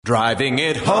Driving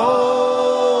it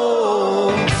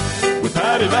home with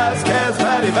Patty Vasquez,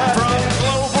 Patty Vasquez. From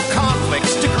global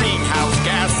conflicts to greenhouse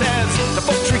gases, the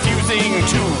folks refusing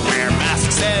to wear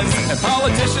masks says, and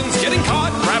politicians getting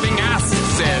caught grabbing ass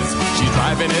says, she's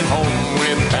driving it home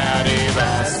with Patty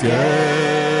Vasquez.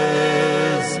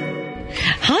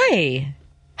 Hi.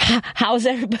 How's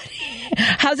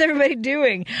everybody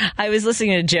doing? I was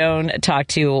listening to Joan talk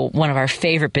to one of our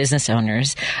favorite business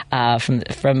owners from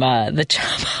the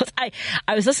Chop.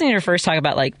 I was listening to her first talk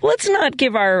about, like, let's not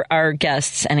give our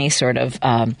guests any sort of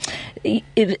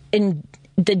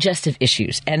digestive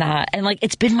issues, and like,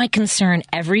 it's been my concern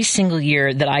every single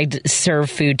year that I serve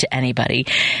food to anybody,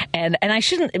 and I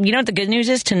shouldn't. You know what the good news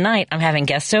is? Tonight I'm having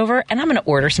guests over, and I'm going to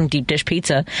order some deep dish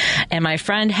pizza. And my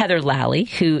friend Heather Lally,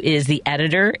 who is the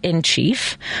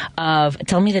editor-in-chief of,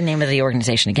 tell me the name of the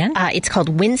organization again. It's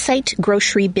called Winsight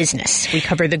Grocery Business. We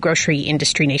cover the grocery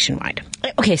industry nationwide.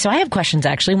 Okay, so I have questions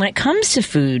actually when it comes to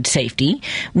food safety.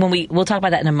 We'll talk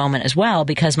about that in a moment as well,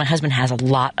 because my husband has a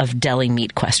lot of deli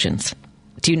meat questions.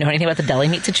 Do you know anything about the deli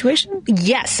meat situation?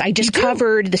 Yes, I just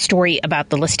covered the story about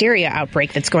the Listeria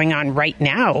outbreak that's going on right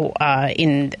now.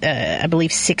 I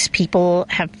believe 6 people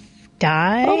have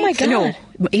died. Oh, my God. No,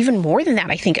 even more than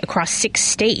that, I think, across 6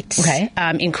 states, okay,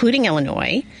 including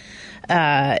Illinois.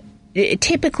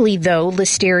 Typically, though,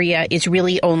 Listeria is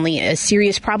really only a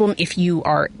serious problem if you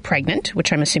are pregnant,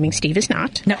 which I'm assuming Steve is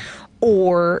not. No.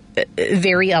 Or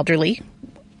very elderly,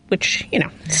 which, you know,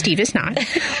 Steve is not,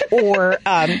 or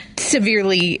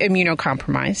severely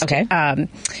immunocompromised. Okay.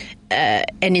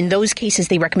 And in those cases,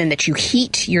 they recommend that you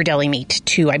heat your deli meat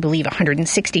to, I believe,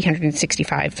 160,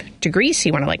 165 degrees. So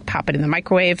you want to, like, pop it in the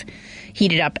microwave,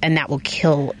 heat it up, and that will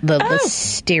kill the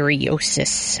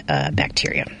Listeriosis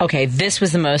bacteria. Okay, this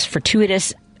was the most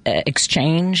fortuitous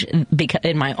exchange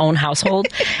in my own household.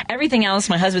 Everything else,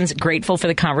 my husband's grateful for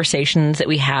the conversations that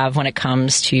we have when it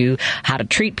comes to how to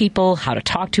treat people, how to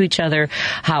talk to each other,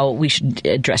 how we should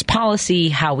address policy,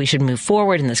 how we should move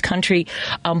forward in this country.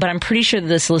 But I'm pretty sure that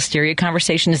this Listeria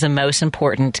conversation is the most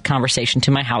important conversation to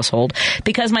my household,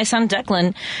 because my son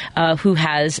Declan, who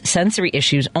has sensory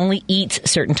issues, only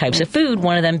eats certain types of food,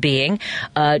 one of them being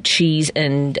cheese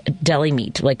and deli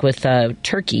meat, like with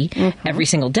turkey, every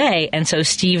single day. And so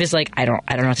Steve is like, I don't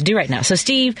know what to do right now. So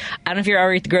Steve, I don't know if you're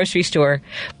already at the grocery store,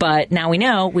 but now we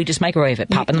know we just microwave it,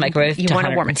 pop in the microwave. You want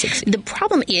to warm it. The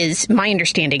problem is, my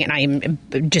understanding, and I am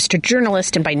just a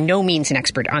journalist and by no means an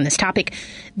expert on this topic,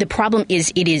 the problem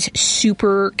is it is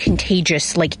super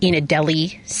contagious, like in a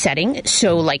deli setting.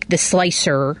 So, like, the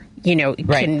slicer, you know,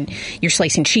 you're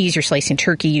slicing cheese, you're slicing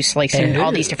turkey, you're slicing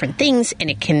all these different things, and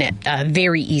it can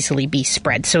very easily be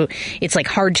spread. So it's, like,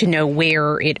 hard to know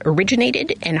where it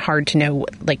originated and hard to know,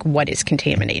 like, what is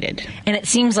contaminated. And it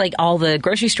seems like all the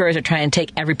grocery stores are trying to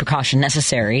take every precaution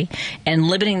necessary and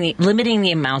limiting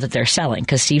the amount that they're selling,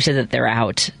 because Steve said that they're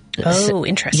out. Oh,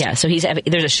 interesting. Yeah, so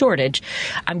there's a shortage.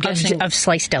 I'm guessing of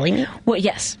sliced deli meat. Well,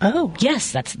 yes. Oh,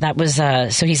 yes. That was.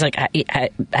 So he's like, I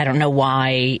don't know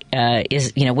why.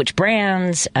 Which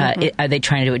brands are they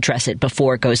trying to address it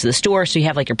before it goes to the store? So you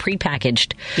have, like, your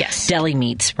prepackaged deli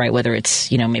meats, right? Whether it's,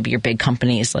 maybe your big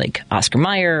companies like Oscar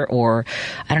Mayer, or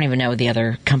I don't even know the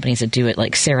other companies that do it,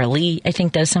 like Sara Lee, I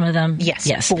think, does some of them.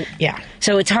 Yes. Well, yeah.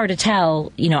 So it's hard to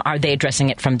tell. Are they addressing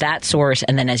it from that source?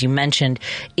 And then, as you mentioned,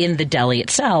 in the deli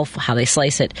itself, how they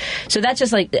slice it. So that's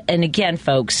just like, and again,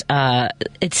 folks,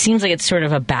 it seems like it's sort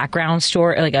of a background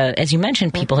story. Like, as you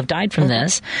mentioned, people have died from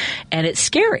this, and it's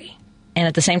scary. And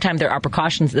at the same time, there are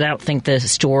precautions that I don't think the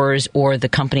stores or the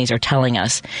companies are telling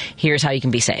us. Here's how you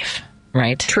can be safe.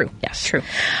 Right? True. Yes. True.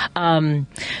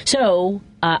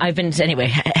 Anyway,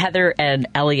 Heather and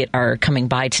Elliot are coming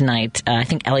by tonight. I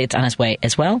think Elliot's on his way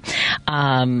as well.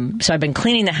 So I've been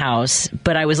cleaning the house,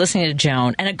 but I was listening to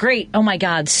Joan, and oh my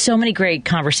God, so many great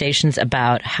conversations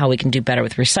about how we can do better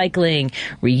with recycling,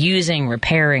 reusing,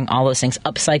 repairing, all those things,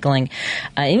 upcycling.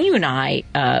 And you and I,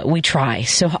 we try.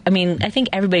 So, I think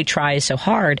everybody tries so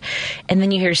hard. And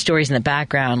then you hear stories in the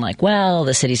background like, well,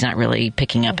 the city's not really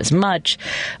picking up as much,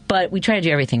 but we try to do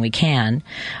everything we can.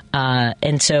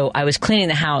 And so I was cleaning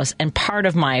the house, and part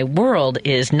of my world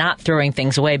is not throwing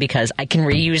things away because I can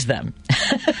reuse them.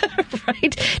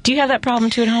 Right? Do you have that problem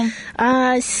too at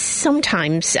home?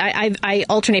 Sometimes. I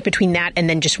alternate between that and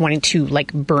then just wanting to,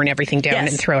 like, burn everything down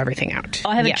and throw everything out.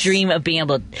 I have a dream of being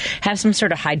able to have some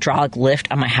sort of hydraulic lift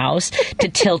on my house to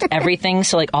tilt everything.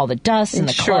 So, like, all the dust and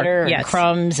the clutter and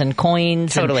crumbs and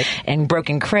coins and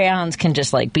broken crayons can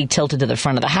just, like, be tilted to the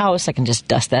front of the house. I can just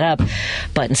dust that up.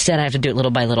 But instead I have to do it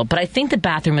little by little. But I think the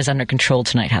bathroom is under control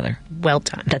tonight, Heather. Well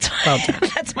done. Well done.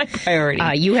 That's my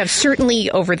priority. You have certainly,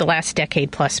 over the last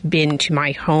decade plus, been into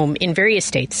my home in various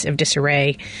states of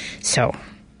disarray. So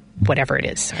whatever it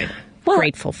is, I'm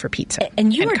grateful for pizza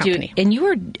and you company. You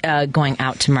were going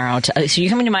out tomorrow. So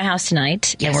you're coming to my house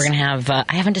tonight, Yes. and we're going to have. I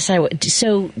haven't decided what.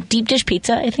 So deep dish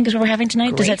pizza, I think, is what we're having tonight.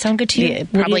 Great. Does that sound good to you? Yeah,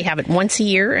 probably have it once a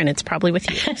year, and it's probably with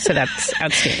you. So that's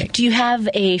outstanding. Do you have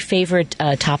a favorite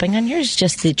topping on yours?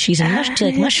 Just the cheese and mushroom? Do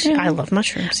you like mushroom? I love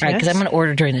mushrooms. All right, because I'm going to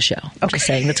order during the show. I'm just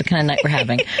saying, that's what kind of night we're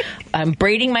having. I'm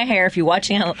braiding my hair. If you're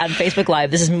watching on Facebook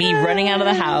Live, this is me running out of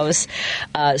the house,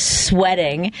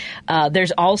 sweating.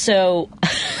 There's also...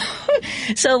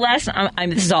 So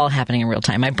this is all happening in real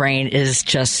time. My brain is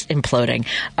just imploding.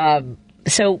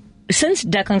 So since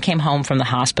Declan came home from the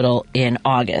hospital in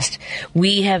August,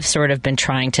 we have sort of been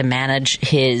trying to manage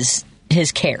his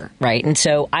care, right? And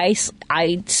so I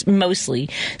mostly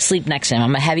sleep next to him.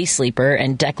 I'm a heavy sleeper,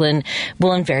 and Declan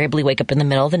will invariably wake up in the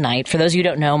middle of the night. For those of you who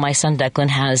don't know, my son Declan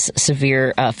has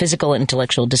severe physical and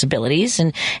intellectual disabilities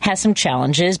and has some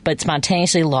challenges, but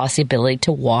spontaneously lost the ability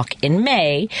to walk in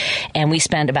May. And we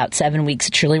spent about 7 weeks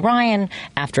at Shirley Ryan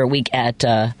after a week at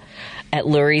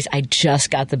Lurie's. I just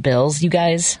got the bills, you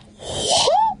guys.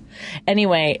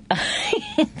 Anyway,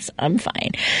 I'm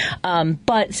fine.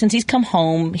 But since he's come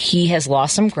home, he has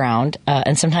lost some ground,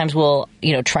 and sometimes we'll,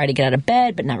 try to get out of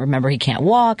bed, but not remember he can't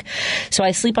walk. So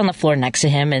I sleep on the floor next to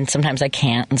him, and sometimes I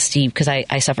can't. And Steve, because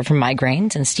I suffer from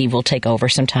migraines, and Steve will take over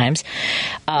sometimes,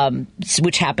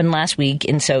 which happened last week.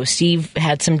 And so Steve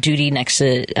had some duty next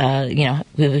to,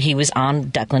 he was on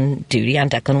Declan duty, on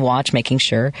Declan watch, making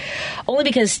sure. Only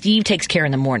because Steve takes care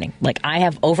in the morning. Like, I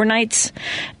have overnights,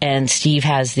 and Steve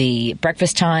has the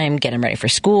breakfast time, get him ready for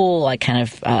school. I kind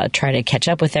of try to catch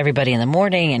up with everybody in the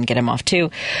morning and get him off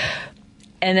too.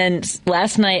 And then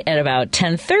last night at about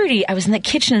 10:30, I was in the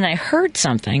kitchen and I heard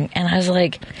something, and I was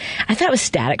like, I thought it was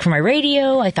static from my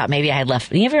radio. I thought maybe I had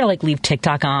left. You ever leave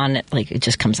TikTok on? It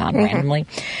just comes on randomly.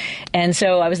 And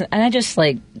so I'm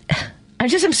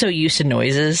so used to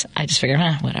noises. I just figured,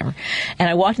 whatever. And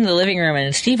I walked into the living room,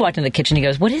 and Steve walked into the kitchen. He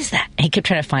goes, "What is that?" And he kept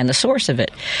trying to find the source of it.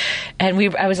 And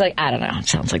I was like, I don't know. It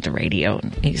sounds like the radio.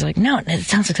 And he's like, no, it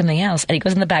sounds like something else. And he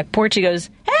goes in the back porch. He goes,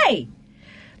 "Hey,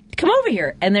 come over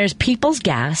here." And there's People's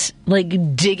Gas,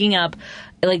 digging up,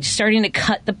 starting to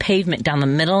cut the pavement down the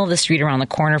middle of the street around the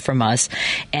corner from us,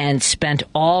 and spent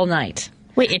all night.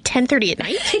 Wait, at 10:30 at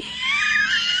night?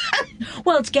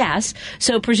 Well, it's gas,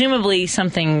 so presumably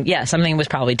something was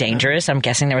probably dangerous. I'm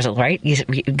guessing there was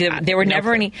there were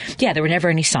never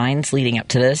any signs leading up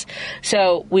to this.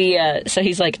 So so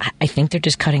he's like, I think they're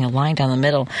just cutting a line down the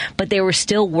middle, but they were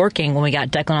still working when we got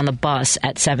Declan on the bus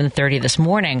at 7:30 this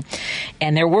morning,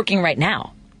 and they're working right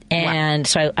now. And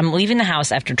so I'm leaving the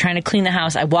house after trying to clean the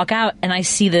house. I walk out and I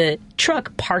see the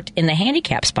truck parked in the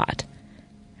handicap spot,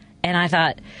 and I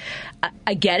thought,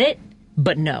 I get it,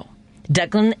 but no.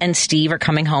 Declan and Steve are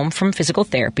coming home from physical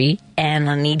therapy, and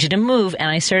I need you to move. And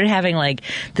I started having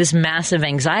this massive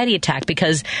anxiety attack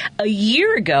because a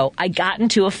year ago I got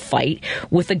into a fight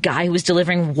with a guy who was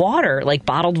delivering water,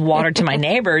 bottled water to my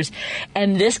neighbors.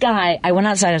 And this guy, I went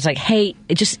outside. I was like, "Hey,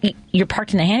 you're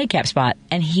parked in the handicap spot."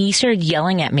 And he started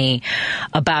yelling at me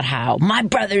about how my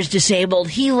brother's disabled.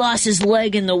 He lost his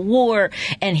leg in the war,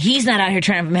 and he's not out here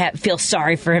trying to feel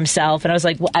sorry for himself. And I was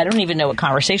like, well, I don't even know what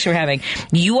conversation we're having.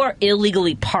 You are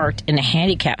illegally parked in a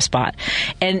handicap spot.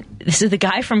 And this is the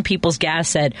guy from People's Gas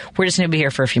said, "We're just going to be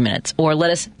here for a few minutes, or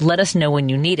let us know when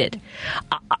you need it."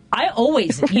 I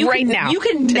always right now you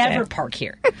can never park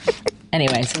here.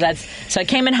 Anyway, so I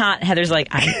came in hot. Heather's like,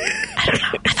 I don't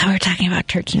know. I thought we were talking about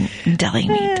turkey and deli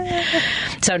meat.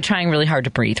 So I'm trying really hard to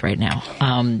breathe right now.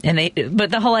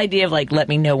 But the whole idea of let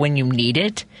me know when you need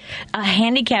it. A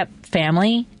handicapped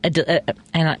family,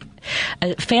 and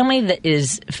a family that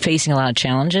is facing a lot of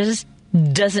challenges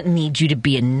doesn't need you to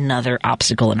be another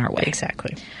obstacle in our way.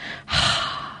 Exactly.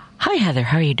 Hi, Heather.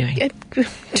 How are you doing?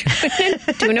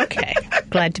 Doing okay.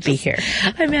 Glad to be here.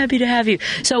 I'm happy to have you.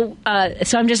 So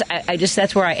I'm just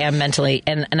that's where I am mentally.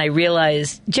 And I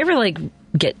realize, do you ever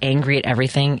get angry at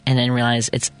everything and then realize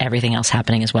it's everything else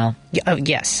happening as well? Oh,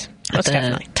 yes. At the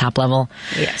definitely. Top level?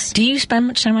 Yes. Do you spend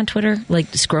much time on Twitter,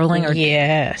 scrolling? Or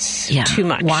Yes. Yeah. Too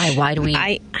much. Why? Why do we?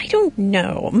 I don't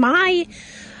know.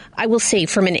 I will say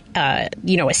from a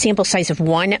sample size of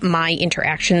one, my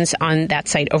interactions on that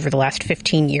site over the last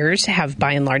 15 years have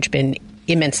by and large been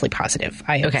immensely positive.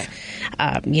 I have,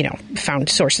 found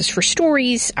sources for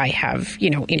stories. I have,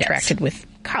 interacted with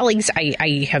colleagues.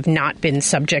 I have not been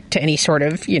subject to any sort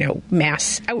of,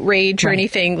 mass outrage or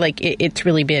anything. It's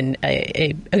really been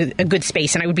a good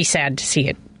space, and I would be sad to see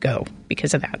it go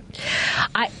because of that.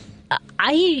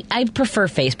 I prefer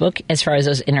Facebook as far as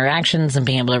those interactions and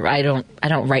being able to. I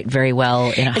don't write very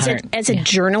well in as a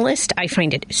journalist. I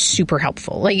find it super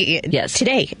helpful. Like yes.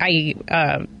 Today, I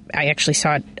actually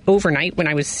saw it overnight when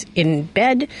I was in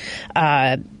bed.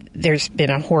 There's been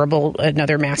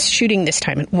another mass shooting, this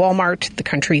time at Walmart, the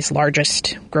country's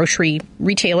largest grocery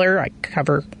retailer. I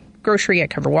cover grocery, I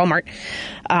cover Walmart.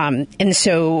 And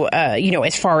so,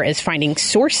 as far as finding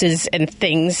sources and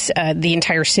things, the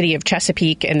entire city of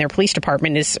Chesapeake and their police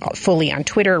department is fully on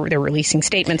Twitter. They're releasing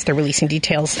statements. They're releasing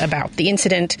details about the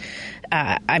incident.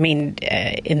 In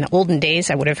the olden days,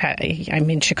 I would have I'm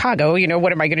in Chicago.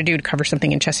 What am I going to do to cover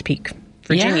something in Chesapeake,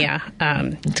 Virginia?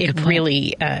 Yeah. It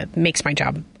really makes my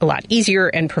job a lot easier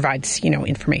and provides,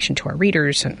 information to our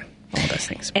readers and all those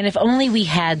things. And if only we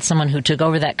had someone who took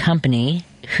over that company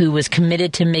who was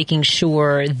committed to making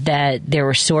sure that there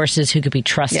were sources who could be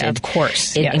trusted. Yeah, of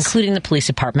course. Yes. Including the police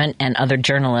department and other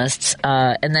journalists.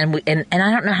 And I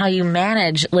don't know how you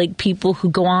manage people who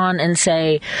go on and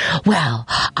say, well,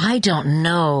 I don't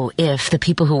know if the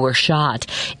people who were shot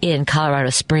in Colorado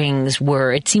Springs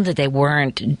it seems like they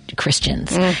weren't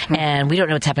Christians. Mm-hmm. And we don't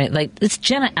know what's happening. It's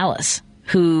Jenna Ellis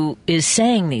who is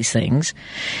saying these things.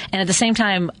 And at the same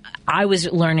time, I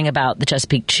was learning about the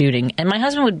Chesapeake shooting, and my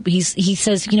husband he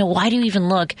says, why do you even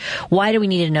look? Why do we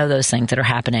need to know those things that are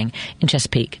happening in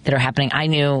Chesapeake, that are happening? I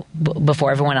knew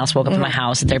before everyone else woke up in my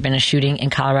house that there had been a shooting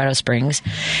in Colorado Springs.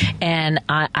 And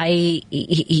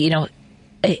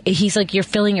he's like, you're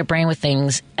filling your brain with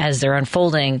things as they're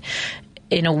unfolding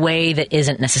in a way that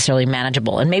isn't necessarily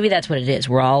manageable. And maybe that's what it is.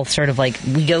 We're all sort of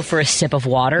we go for a sip of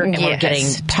water and we're getting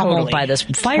pummeled by this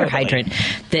fire hydrant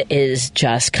that is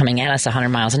just coming at us 100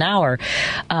 miles an hour.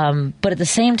 But at the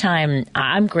same time,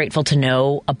 I'm grateful to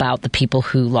know about the people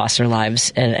who lost their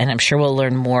lives. And I'm sure we'll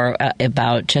learn more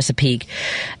about Chesapeake.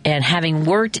 And having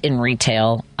worked in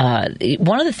retail,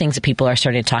 one of the things that people are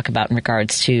starting to talk about in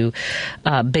regards to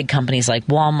big companies like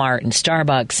Walmart and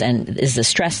Starbucks is the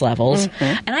stress levels.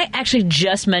 Mm-hmm. And I actually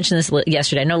just mentioned this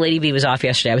yesterday. I know Lady B was off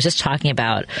yesterday. I was just talking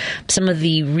about some of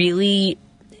the really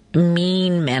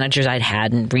mean managers I'd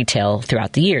had in retail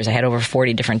throughout the years. I had over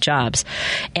 40 different jobs.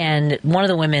 And one of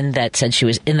the women that said she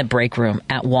was in the break room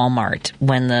at Walmart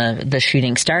when the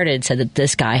shooting started said that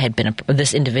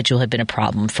this individual had been a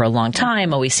problem for a long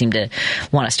time, always seemed to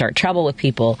want to start trouble with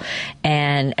people.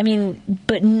 And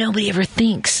but nobody ever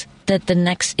thinks that the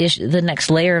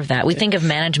next layer of that, we think of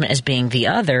management as being the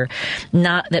other,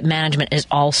 not that management is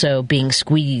also being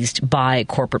squeezed by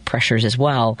corporate pressures as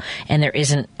well. And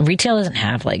retail doesn't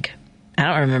have I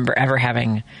don't remember ever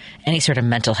having any sort of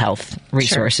mental health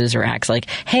resources or acts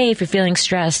hey, if you're feeling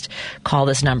stressed, call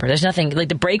this number. There's nothing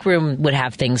the break room would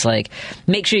have things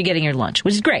make sure you're getting your lunch,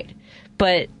 which is great.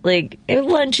 But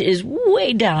lunch is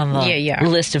way down the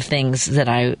list of things that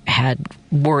I had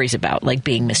worries about, like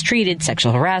being mistreated,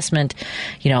 sexual harassment,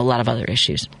 a lot of other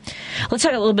issues. Let's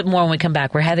talk a little bit more when we come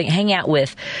back. We're hanging out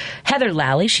with Heather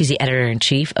Lally. She's the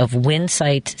editor-in-chief of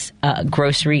Winsight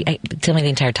Grocery. Tell me the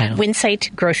entire title.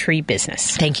 Winsight Grocery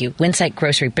Business. Thank you. Winsight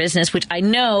Grocery Business, which I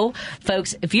know,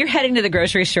 folks, if you're heading to the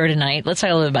grocery store tonight, let's talk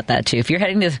a little bit about that too. If you're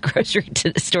heading to the grocery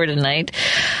store tonight,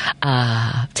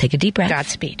 take a deep breath.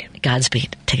 Godspeed.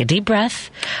 Take a deep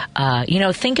breath.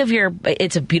 Think of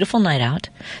it's a beautiful night out.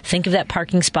 Think of that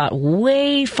parking spot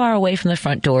way far away from the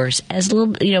front doors as a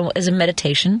little, as a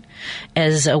meditation,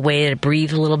 as a way to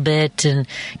breathe a little bit and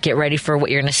get ready for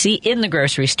what you're going to see in the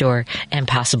grocery store and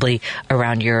possibly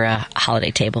around your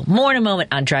holiday table. More in a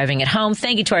moment on Driving It Home.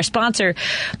 Thank you to our sponsor,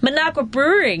 Minocqua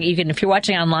Brewing. If you're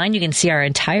watching online, you can see our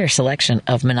entire selection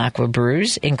of Minocqua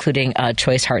brews, including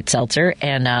Choice Hard Seltzer,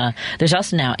 and there's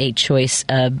also now a Choice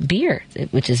beer,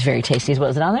 which is very tasty.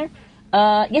 Was it on there?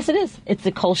 Yes, it is. It's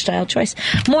the Kolsch style Choice.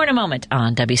 More in a moment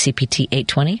on WCPT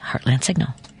 820 Heartland Signal.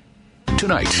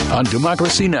 Tonight on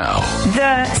Democracy Now!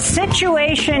 The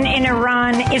situation in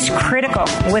Iran is critical,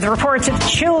 with reports of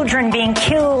children being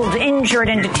killed, injured,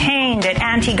 and detained at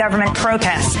anti-government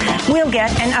protests. We'll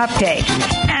get an update.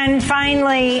 And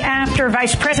finally, after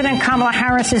Vice President Kamala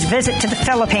Harris's visit to the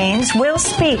Philippines, we'll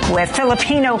speak with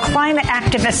Filipino climate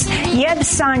activist Yeb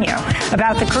Sanyo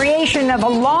about the creation of a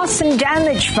loss and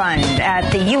damage fund at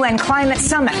the UN Climate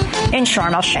Summit in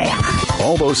Sharm el-Sheikh.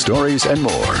 All those stories and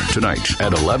more tonight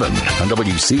at 11 on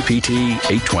WCPT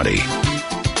 820.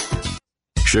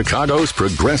 Chicago's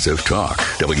Progressive Talk,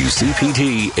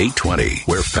 WCPT 820,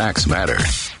 where facts matter.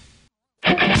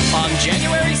 On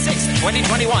January 6,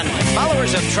 2021,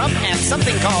 followers of Trump and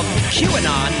something called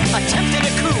QAnon attempted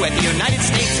a coup at the United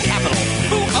States Capitol.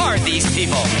 Who are these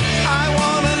people? I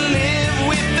want to live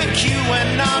with the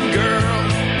QAnon girl.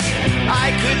 I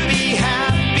could be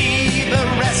happy the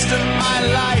rest of my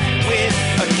life with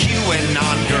a QAnon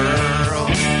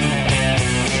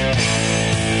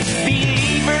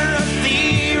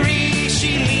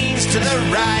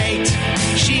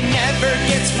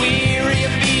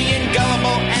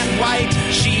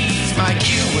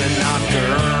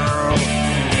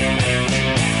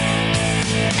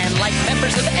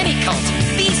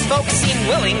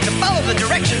willing to follow the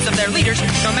directions of their leaders,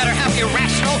 no matter how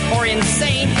irrational or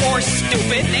insane or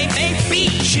stupid they may be.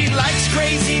 She likes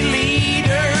crazy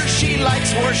leaders, she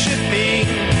likes worshiping.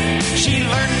 She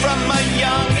learned from a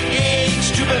young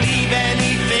age to believe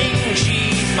anything.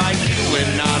 She's my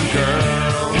QAnon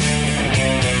girl.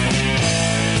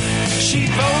 She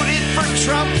voted for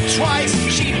Trump twice,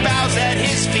 she bows at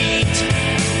his feet.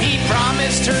 He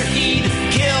promised her he'd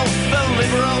kill the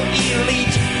liberal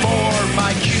elite for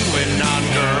my QAnon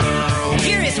girl.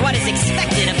 Here is what is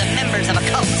expected of the members of a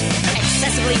cult.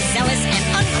 Excessively zealous and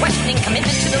unquestioning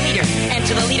commitment to the leader and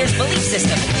to the leader's belief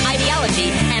system,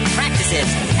 ideology, and practices,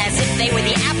 as if they were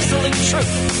the absolute truth,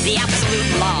 the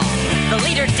absolute law. The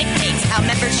leader dictates how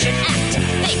members should act,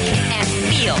 think, and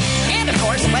feel. And, of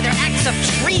course, whether acts of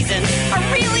treason are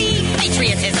really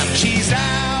patriotism. She's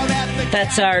out at the...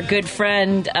 That's our good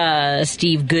friend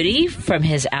Steve Goody from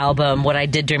his album What I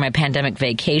Did During My Pandemic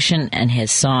Vacation and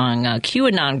his song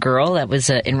QAnon Girl. That was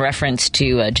in reference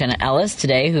to Jenna Ellis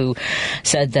today, who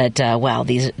said that,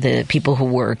 the people who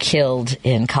were killed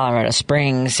in Colorado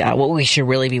Springs, what we should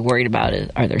really be worried about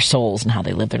are their souls and how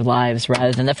they live their lives,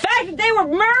 rather than the fact that they were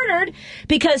murdered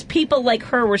because people like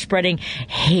her were spreading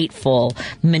hateful,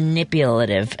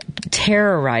 manipulative,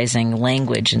 terrorizing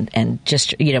language and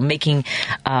just, making...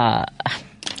 I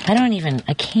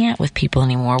can't with people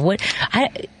anymore.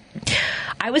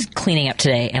 I was cleaning up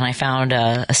today and I found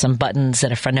some buttons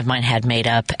that a friend of mine had made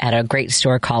up at a great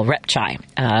store called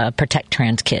RepChai, Protect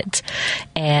Trans Kids.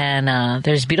 And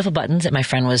there's beautiful buttons that my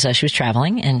friend she was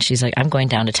traveling and she's like, I'm going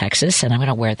down to Texas and I'm going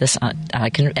to wear this at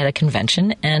a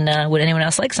convention. And would anyone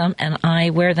else like some? And I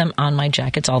wear them on my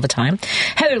jackets all the time.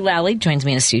 Heather Lally joins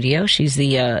me in the studio. She's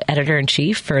the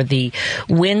editor-in-chief for the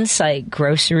Winsight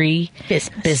Grocery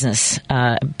Business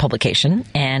publication.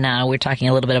 And we're talking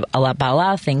a little bit about a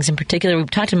lot of things. In particular, we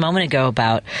talked a moment ago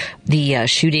about the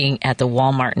shooting at the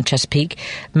Walmart in Chesapeake,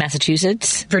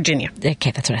 Massachusetts. Virginia.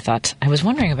 Okay, that's what I thought. I was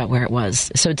wondering about where it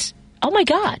was. So it's, oh my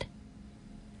God.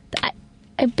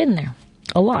 I've been there.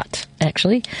 A lot,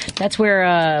 actually. That's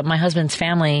where my husband's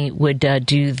family would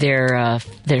do their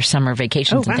summer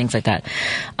vacations and things like that.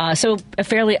 So a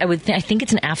fairly, I think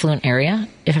it's an affluent area,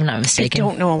 if I'm not mistaken. I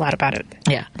don't know a lot about it.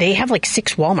 Yeah, they have like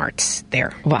 6 Walmarts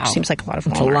there. Wow, seems like a lot of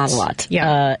Walmarts. It's a lot.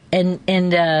 Yeah,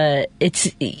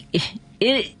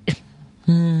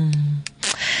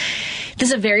 This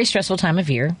is a very stressful time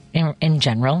of year in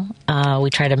general. We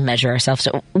try to measure ourselves.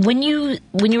 So when you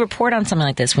report on something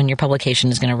like this, when your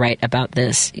publication is going to write about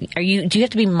this, do you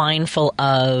have to be mindful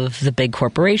of the big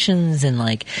corporations and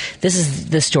like this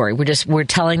is the story? We're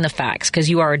telling the facts because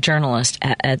you are a journalist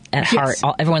at heart.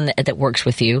 Everyone that works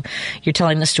with you, you're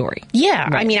telling the story. Yeah,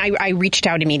 right. I mean, I reached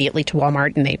out immediately to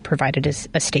Walmart and they provided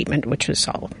a statement, which was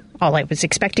all I was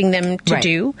expecting them to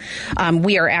do.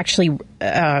 We are actually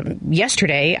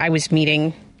yesterday. I was meeting.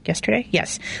 Yesterday?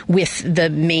 Yes. With the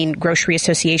Maine Grocery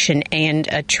Association and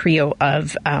a trio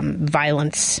of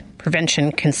violence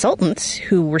prevention consultants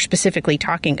who were specifically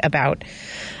talking about,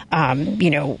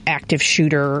 active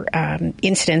shooter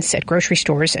incidents at grocery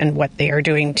stores and what they are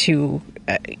doing to,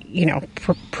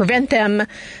 prevent them,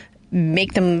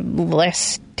 make them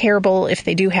less terrible if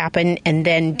they do happen, and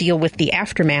then deal with the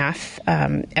aftermath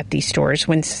at these stores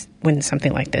when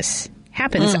something like this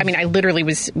happens. I mean, I literally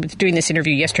was doing this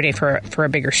interview yesterday for a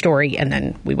bigger story, and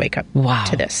then we wake up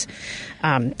to this.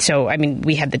 So, I mean,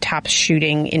 we had the Tops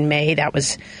shooting in May. That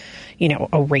was,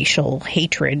 a racial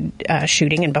hatred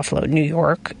shooting in Buffalo, New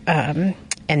York. And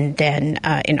then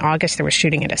in August, there was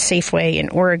shooting at a Safeway in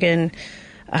Oregon.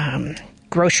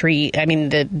 Grocery, I mean,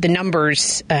 the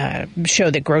numbers show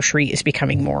that grocery is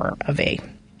becoming more of a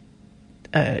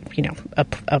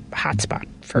hotspot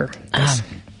for this.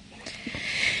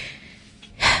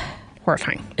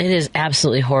 Horrifying. It is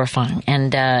absolutely horrifying,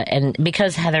 and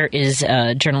because Heather is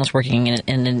a journalist working in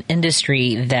an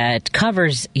industry that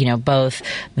covers, both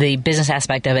the business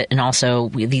aspect of it and also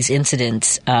these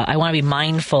incidents, I want to be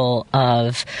mindful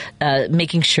of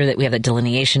making sure that we have a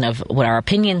delineation of what our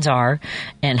opinions are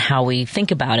and how we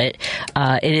think about it.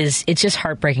 It's just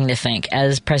heartbreaking to think,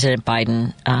 as President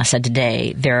Biden said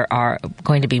today, there are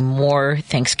going to be more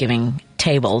Thanksgiving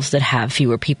tables that have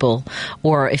fewer people,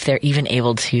 or if they're even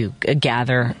able to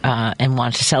gather and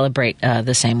want to celebrate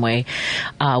the same way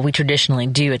we traditionally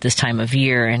do at this time of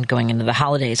year and going into the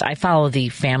holidays. I follow the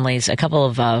families, a couple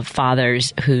of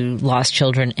fathers who lost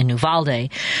children in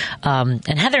Uvalde, and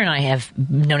Heather and I have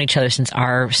known each other since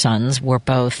our sons were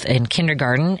both in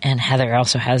kindergarten, and Heather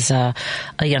also has a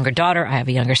younger daughter. I have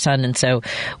a younger son, and so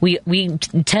we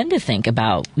tend to think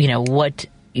about,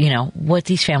 what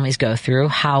these families go through,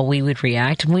 how we would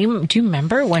react. Do you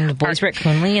remember when the boys were at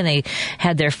Coonley and they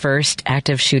had their first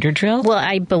active shooter drill? Well,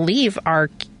 I believe our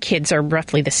kids are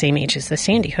roughly the same age as the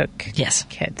Sandy Hook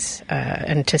kids.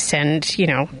 And to send,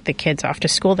 the kids off to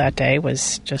school that day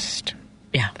was just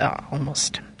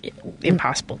almost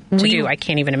impossible to do. I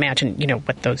can't even imagine,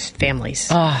 what those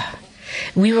families...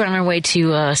 We were on our way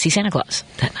to see Santa Claus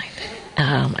that night.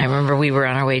 I remember we were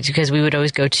on our way because we would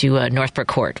always go to Northbrook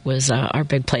Court was our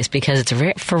big place because it's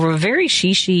for a very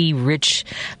shishi rich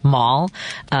mall.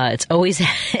 It's always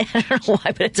I don't know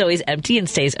why, but it's always empty and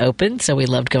stays open. So we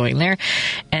loved going there.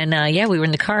 And we were in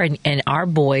the car and our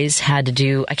boys had to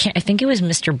do. I think it was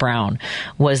Mr. Brown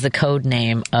was the code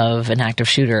name of an active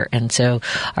shooter, and so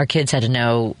our kids had to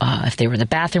know if they were in the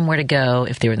bathroom where to go,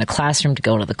 if they were in the classroom to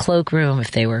go to the cloakroom, if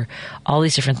they were all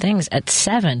these different things at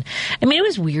 7. I mean, it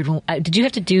was weird. Did you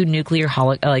have to do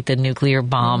like the nuclear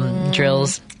bomb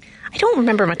drills? I don't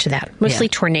remember much of that. Mostly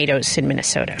tornadoes in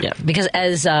Minnesota. Yeah, because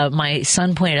as my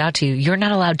son pointed out to you, you're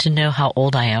not allowed to know how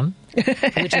old I am,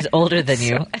 which is older than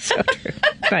you. So true.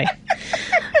 Right.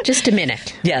 Just a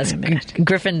minute. Yes.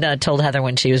 Griffin told Heather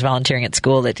when she was volunteering at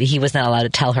school that he was not allowed to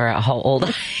tell her how old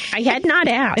I had not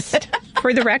asked.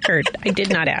 For the record, I did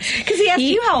not ask. Because he asked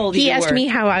you how old you were. He asked me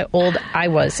how old I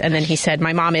was, and then he said,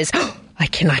 my mom is... I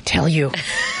cannot tell you.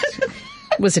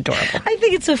 It was adorable. I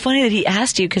think it's so funny that he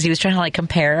asked you because he was trying to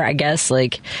compare, I guess,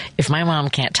 if my mom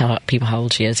can't tell people how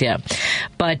old she is, yeah.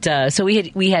 But so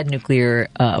we had nuclear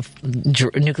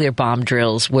bomb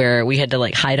drills where we had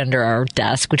to hide under our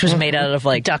desk, which was made out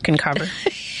of duck and cover.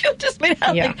 Just made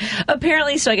out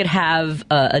apparently so I could have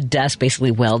a desk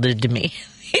basically welded to me.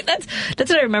 That's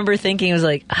what I remember thinking. It was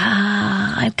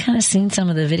I've kind of seen some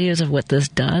of the videos of what this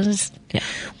does. Yeah.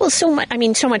 Well, so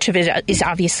much of it is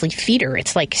obviously theater.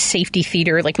 It's like safety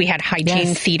theater. Like we had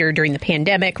hygiene theater during the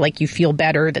pandemic. You feel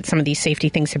better that some of these safety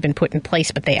things have been put in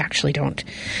place, but they actually don't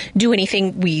do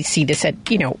anything. We see this at,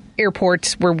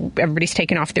 airports where everybody's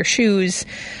taking off their shoes.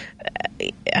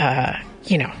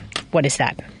 What is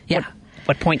that? Yeah.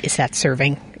 What point is that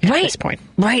serving at this point?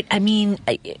 Right. I mean,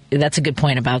 that's a good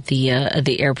point about the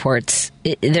airports.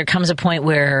 There comes a point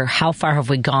where how far have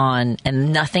we gone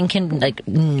and nothing can,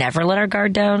 never let our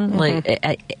guard down?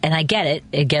 And I get it.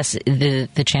 I guess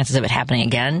the chances of it happening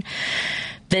again,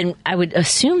 then I would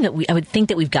assume that I would think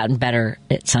that we've gotten better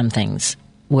at some things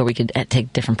where we could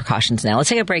take different precautions now. Let's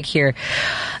take a break here.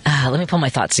 Let me pull my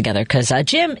thoughts together because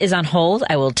Jim is on hold.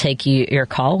 I will take your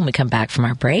call when we come back from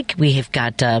our break. We have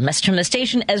got a message from the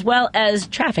station as well as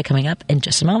traffic coming up in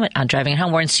just a moment on Driving It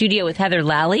Home. We're in studio with Heather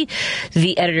Lally,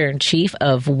 the editor-in-chief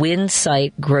of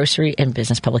Winsight Grocery and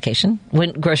Business Publication.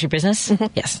 Grocery Business?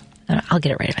 Mm-hmm. Yes. I'll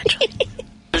get it right eventually.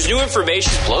 There's new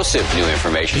information. Explosive new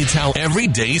information. It's how every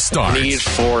day starts. Need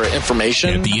for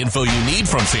information. Get the info you need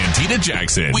from Santita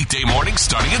Jackson. Weekday mornings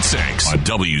starting at 6 on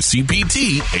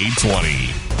WCPT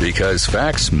 820. Because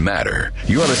facts matter.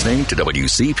 You are listening to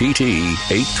WCPT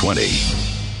 820.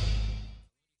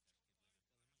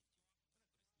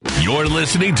 You're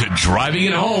listening to Driving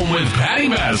It Home with Patty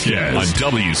Vasquez on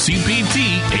WCPT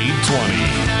 820.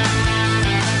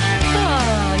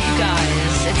 Oh, you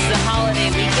guys, it's the holiday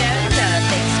weekend.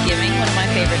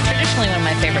 Thanksgiving, traditionally one of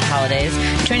my favorite holidays.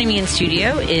 Joining me in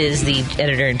studio is the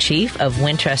editor-in-chief of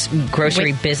Winsight.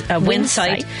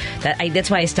 That's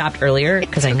why I stopped earlier,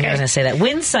 because I knew I was going to say that.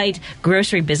 Winsight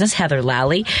Grocery Business, Heather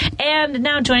Lally. And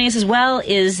now joining us as well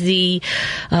is the,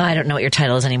 I don't know what your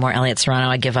title is anymore, Elliot Serrano.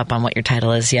 I give up on what your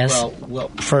title is, yes? Well,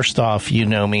 first off, you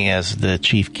know me as the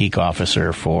Chief Geek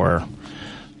Officer for...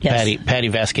 Yes. Patty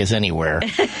Vasquez Anywhere.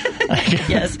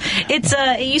 Yes.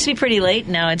 It used to be pretty late.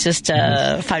 Now it's just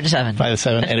 5 to 7. 5 to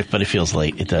 7, but it feels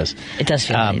late. It does. It does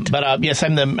feel late. But yes,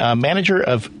 I'm the manager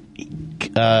of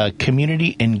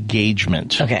community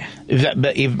engagement. Okay.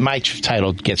 If my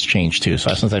title gets changed too,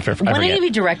 so since I forget. When did you be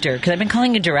director? Because I've been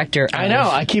calling you director. I know.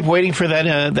 I keep waiting for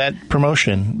that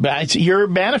promotion, but you're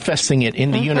manifesting it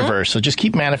in the universe. So just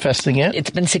keep manifesting it. It's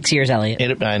been 6 years,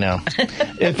 Elliot. I know.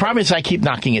 The problem is I keep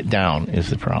knocking it down. Is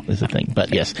the thing.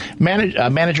 But yes,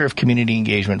 manager of community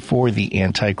engagement for the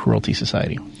Anti-Cruelty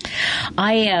Society.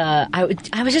 I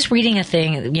was just reading a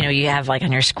thing. You have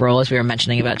on your scroll, as we were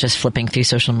mentioning about just flipping through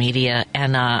social media,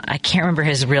 and I can't remember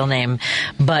his real name,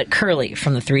 but Curly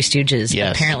from the Three Stooges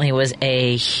apparently was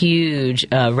a huge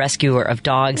rescuer of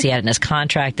dogs. He had in his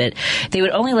contract that they would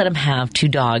only let him have 2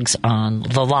 dogs on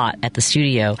the lot at the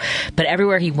studio. But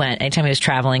everywhere he went, anytime he was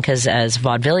traveling, because as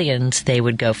vaudevillians, they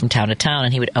would go from town to town,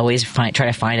 and he would always try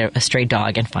to find a stray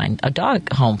dog and find a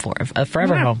dog home for him, a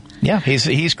forever home. Yeah,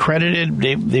 he's credited.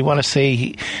 They want to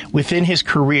say within his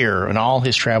career and all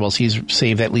his travels, he's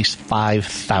saved at least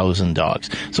 5,000 dogs.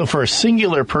 So for a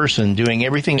singular person doing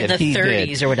everything in that the he 30s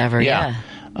did, or whatever,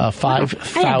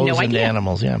 5,000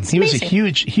 animals. Yeah, he was a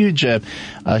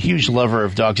huge lover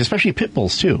of dogs, especially pit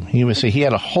bulls too. He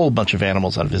had a whole bunch of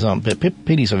animals out of his own,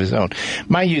 pitties of his own.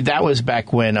 Mind you, that was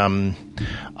back when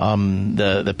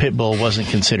the pit bull wasn't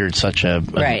considered such a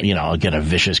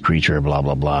vicious creature, blah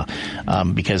blah blah.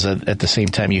 Because at the same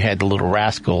time, you had the Little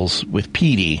Rascals with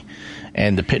Petey.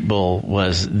 And the pit bull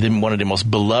was one of the most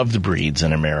beloved breeds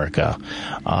in America.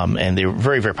 And they were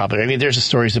very, very popular. I mean, there's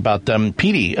stories about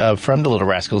Petey from the Little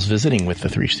Rascals visiting with the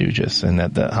Three Stooges and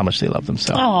how much they loved them.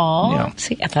 So, Aww.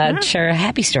 See, I thought I'd share a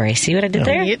happy story. See what I did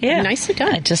there? Yeah. Nicely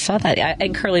done. I just saw that.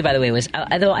 And Curly, by the way, was,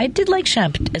 although I did like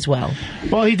Shemp as well.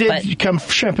 Well, he did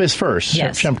Shemp is first.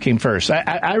 Yes. Shemp came first.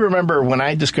 I remember when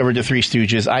I discovered the Three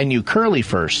Stooges, I knew Curly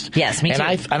first. Yes, me too.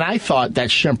 And I thought that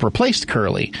Shemp replaced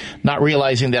Curly, not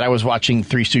realizing that I was watching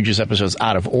Three Stooges episodes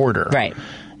out of order. Right.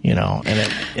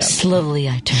 Slowly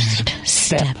I turned,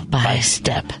 step by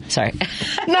step. Sorry.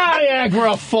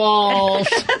 Niagara Falls!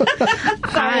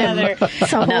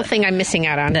 It's a whole thing I'm missing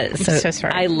out on. So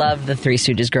sorry. I love the Three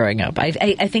Stooges growing up. I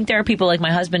think there are people, like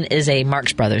my husband is a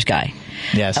Marx Brothers guy.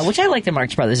 Yes. Which I like the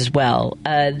Marx Brothers as well.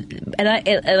 And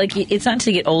I like, it's not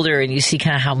until you get older and you see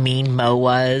kind of how mean Moe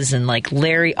was, and like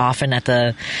Larry often at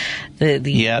the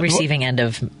receiving end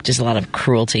of just a lot of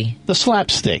cruelty. The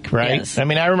slapstick, right? Yes. I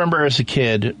mean, I remember as a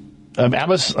kid, I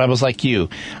was like you.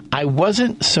 I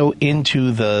wasn't so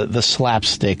into the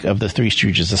slapstick of the Three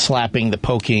Stooges, the slapping, the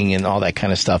poking, and all that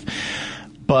kind of stuff.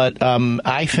 But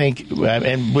I think,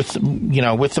 and with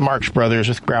the Marx Brothers,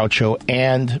 with Groucho,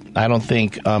 and I don't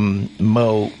think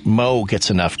Moe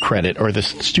gets enough credit, or the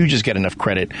Stooges get enough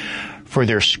credit for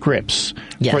their scripts,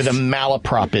 for the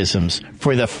malapropisms,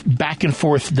 for the back and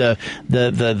forth, the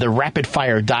rapid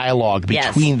fire dialogue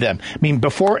between them. I mean,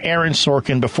 before Aaron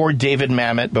Sorkin, before David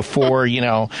Mamet, before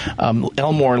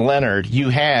Elmore Leonard, you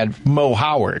had Moe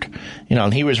Howard.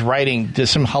 And he was writing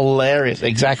just some hilarious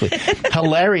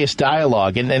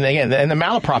dialogue, and again, and the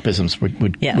malapropisms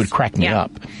would crack me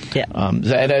up. Yeah.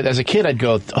 As a kid, I'd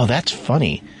go, "Oh, that's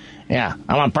funny." Yeah,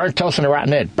 I want burnt toast and a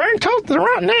rotten egg. Burnt toast and a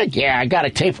rotten egg? Yeah, I got a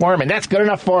tapeworm, and that's good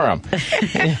enough for him.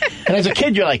 And as a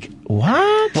kid, you're like,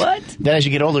 what? Then as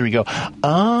you get older, you go,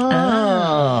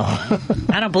 oh.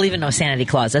 I don't believe in no sanity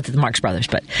clause. That's the Marx Brothers,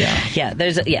 but I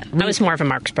was more of a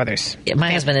Marx Brothers. Yeah,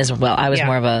 my husband is, well, I was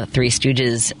more of a Three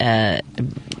Stooges. They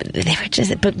were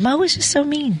just, but Moe was just so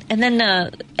mean. And then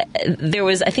there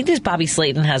was, I think this Bobby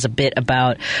Slayton has a bit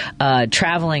about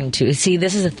traveling to, see,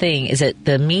 this is the thing, is that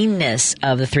the meanness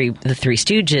of the Three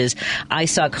Stooges, I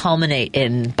saw culminate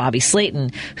in Bobby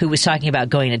Slayton, who was talking about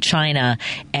going to China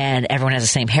and everyone has the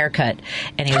same haircut.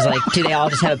 And he was like, do they all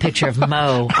just have a picture of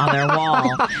Moe on their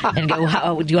wall? And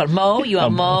go, do you want Moe? You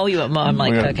want Moe? You want Moe? I'm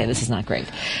like, okay, this is not great.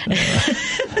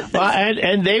 Well,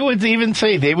 and they would even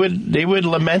say, they would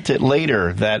lament it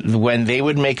later, that when they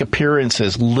would make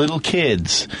appearances, little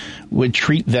kids would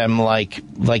treat them like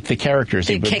the characters.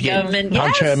 They would kick them and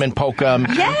punch them and poke them.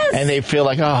 Yes. And they feel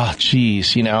like, oh,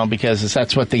 geez, because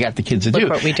that's what they got the kids to do. Look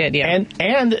what we did, yeah.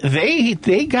 And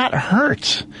they got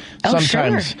hurt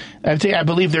sometimes. Sure. I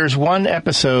believe there's one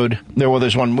episode,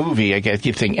 there's one movie, I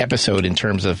keep saying episode in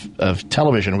terms of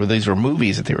television, where these were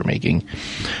movies that they were making,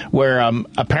 where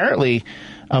apparently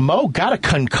Moe got a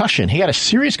concussion. He got a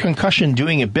serious concussion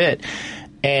doing a bit.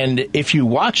 And if you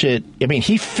watch it, I mean,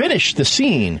 he finished the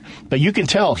scene, but you can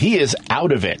tell he is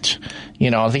out of it.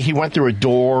 I think he went through a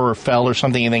door or fell or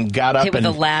something and then got up hit with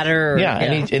a ladder.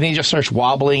 And he just starts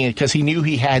wobbling because he knew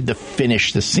he had to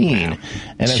finish the scene.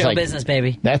 And it's show business,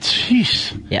 baby.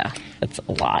 Yeah. It's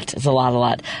a lot. It's a lot.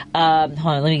 Hold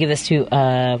on. Let me give this to,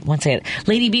 one second.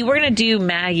 Lady B, we're going to do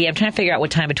Maggie. I'm trying to figure out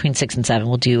what time between 6 and 7.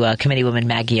 We'll do Committeewoman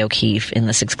Maggie O'Keefe in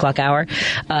the 6 o'clock hour.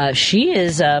 She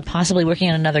is possibly working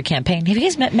on another campaign. Have you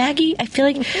guys met Maggie? I feel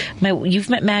like you've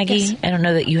met Maggie. Yes. I don't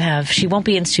know that you have. She won't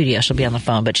be in studio. She'll be on the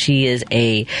phone, but she is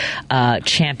a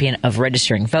champion of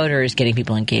registering voters, getting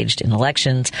people engaged in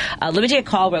elections. Let me take a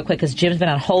call real quick because Jim's been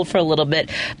on hold for a little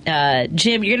bit.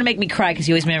 Jim, you're going to make me cry because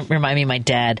you always remind me of my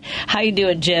dad. How you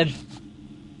doing, Jim?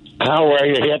 How are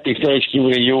you? Happy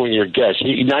Thanksgiving to you and your guests.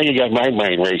 Now you got my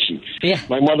mind racing. Yeah.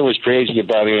 My mother was crazy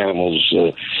about animals.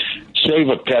 Save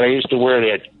a pet. I used to wear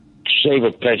that Save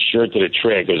a Pet shirt to the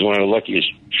track. It was one of the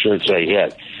luckiest shirts I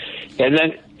had. And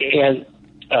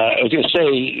I was going to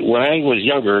say, when I was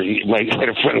younger, I had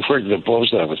a friend who worked at the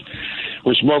post office.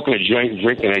 We're smoking a joint and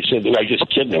drinking. I said, I just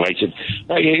kidding him. I said,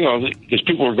 because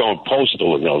people were going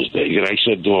postal in those days. And I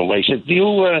said to him, do you,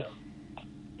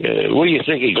 what do you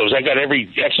think? He goes, I got every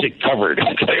exit covered.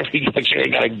 I got every exit. I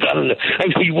got a gun.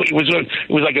 It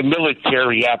was like a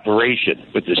military operation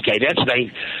with this guy. That's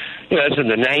in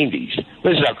the 90s.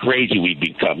 This is how crazy we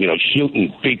become,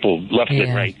 shooting people left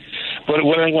and right. But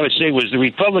what I want to say was the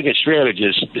Republican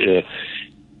strategists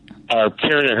are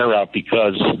tearing her out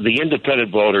because the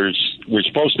independent voters were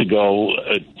supposed to go,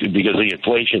 because of the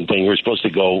inflation thing, were supposed to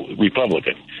go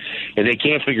Republican. And they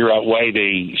can't figure out why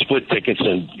they split tickets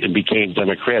and became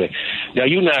Democratic. Now,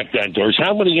 you knocked on doors.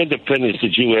 How many independents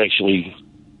did you actually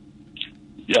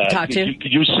talk to?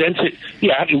 Could you sense it?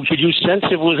 Yeah, could you sense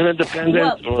it was an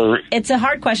independent? Well, it's a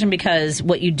hard question because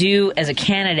what you do as a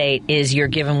candidate is you're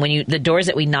given the doors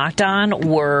that we knocked on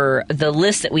were the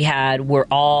list that we had were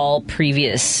all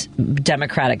previous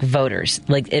Democratic voters.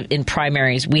 Like in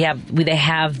primaries, they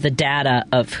have the data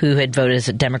of who had voted as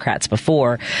Democrats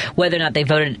before, whether or not they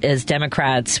voted as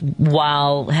Democrats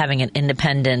while having an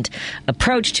independent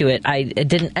approach to it.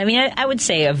 I would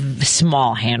say a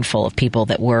small handful of people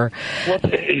that were. Well,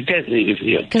 because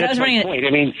I was running point.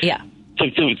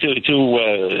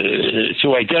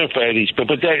 To identify these people,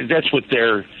 but that's what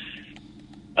they're.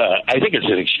 I think it's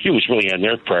an excuse really on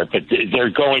their part, but they're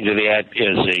going to that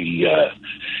as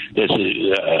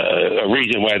a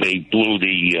reason why they blew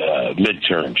the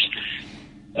midterms.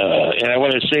 And I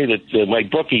want to say that my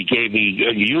bookie gave me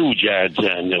huge odds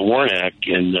on Warnock,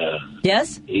 and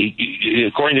yes,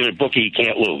 according to the bookie, he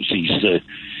can't lose. He's.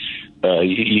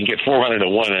 You can get 400 to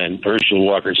 1 on Herschel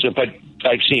Walker. So, but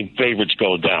I've seen favorites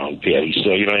go down, Patty. So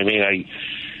you know what I mean.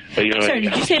 Sorry,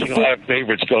 did you say a lot of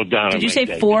favorites go down? Did you say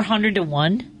 400 to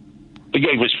 1? Yeah,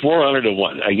 it was 400 to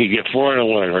 1. I could get 400 to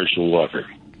 1 on Herschel Walker.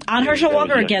 On Herschel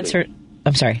Walker or against her?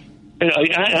 I'm sorry.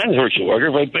 On Herschel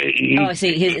Walker, but I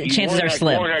see. His chances are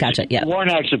slim. Gotcha. Yeah.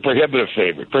 Warnock's a prohibitive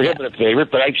favorite, but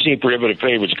I've seen prohibitive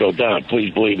favorites go down.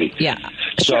 Please believe me. Yeah.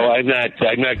 So I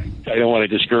don't want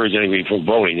to discourage anybody from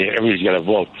voting. Everybody's got to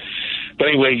vote. But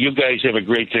anyway, you guys have a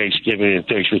great Thanksgiving, and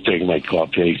thanks for taking my call,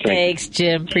 Patty. Thanks,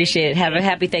 Jim. Appreciate it. Have a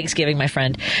happy Thanksgiving, my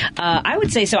friend. I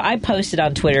would say, so I posted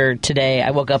on Twitter today.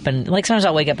 I woke up and, sometimes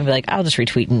I'll wake up and be like, I'll just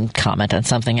retweet and comment on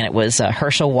something. And it was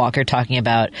Herschel Walker talking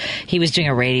about, he was doing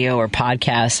a radio or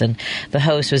podcast, and the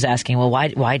host was asking, well,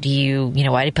 why do you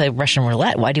play Russian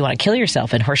roulette? Why do you want to kill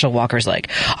yourself? And Herschel Walker's like,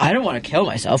 I don't want to kill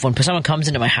myself. When someone comes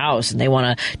into my house and they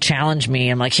want to challenge me,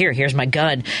 I'm like, here's my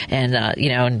gun, and,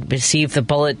 and receive the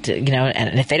bullet,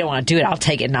 and if they don't want to do it, I'll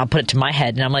take it and I'll put it to my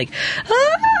head. And I'm like,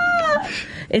 what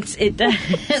is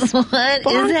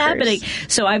happening?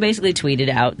 So I basically tweeted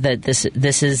out that this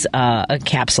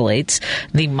encapsulates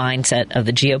the mindset of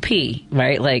the GOP,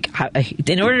 right? Like,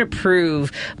 in order to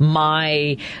prove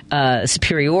my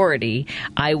superiority,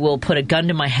 I will put a gun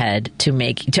to my head to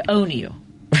own you.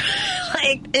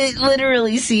 Like, it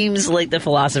literally seems like the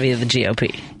philosophy of the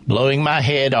GOP. Blowing my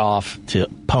head off to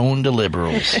pwn to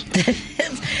liberals.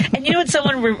 And you know what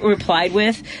someone replied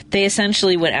with? They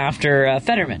essentially went after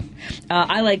Fetterman.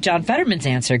 I like John Fetterman's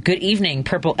answer. Good evening,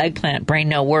 purple eggplant, brain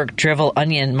no work, drivel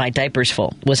onion, my diaper's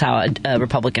full, was how a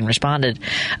Republican responded.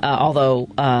 Although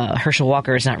Herschel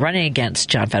Walker is not running against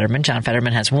John Fetterman. John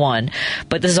Fetterman has won,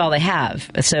 but this is all they have.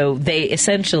 So they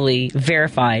essentially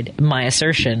verified my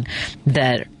assertion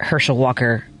that Herschel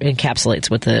Walker encapsulates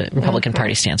what the Republican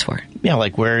Party stands for. Yeah,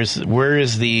 like where is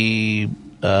the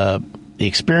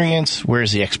experience?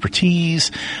 Where's the expertise?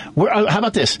 How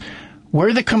about this? Where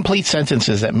are the complete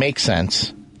sentences that make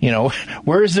sense?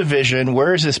 Where is the vision?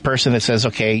 Where is this person that says,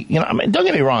 okay, don't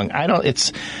get me wrong.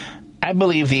 I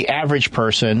believe the average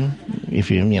person, if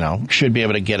should be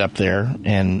able to get up there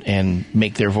and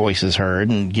make their voices heard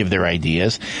and give their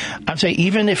ideas. I'd say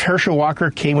even if Herschel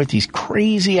Walker came with these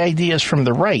crazy ideas from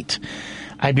the right,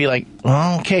 I'd be like,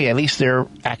 okay, at least they're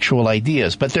actual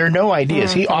ideas. But there are no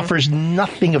ideas. He offers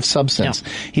nothing of substance. No.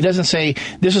 He doesn't say,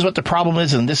 this is what the problem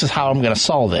is and this is how I'm going to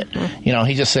solve it.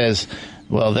 He just says,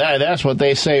 well, that's what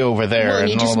they say over there. Well, and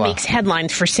he just blah, makes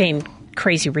headlines for saying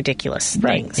crazy, ridiculous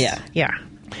things. Yeah. Yeah.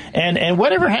 And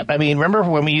whatever happened, remember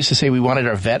when we used to say we wanted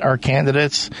to vet our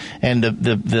candidates, and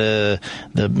the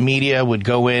media would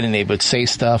go in and they would say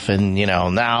stuff, and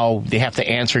now they have to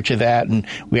answer to that, and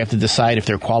we have to decide if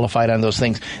they're qualified on those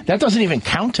things. That doesn't even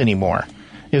count anymore.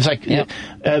 It was like,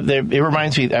 it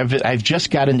reminds me, I've just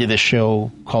got into this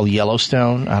show called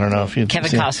Yellowstone. I don't know if you've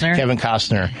Kevin Costner. Kevin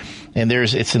Costner. And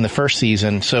it's in the first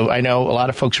season. So I know a lot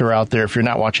of folks are out there. If you're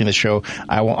not watching the show,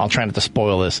 I'll try not to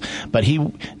spoil this. But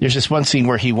there's this one scene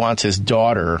where he wants his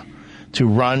daughter to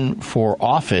run for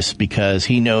office because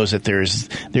he knows that there are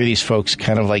these folks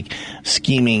kind of like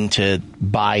scheming to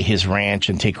buy his ranch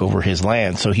and take over his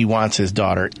land. So he wants his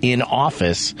daughter in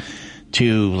office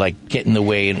to like get in the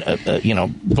way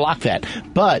and block that.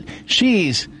 But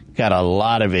she's got a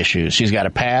lot of issues. She's got a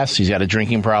past. She's got a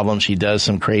drinking problem. She does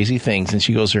some crazy things. And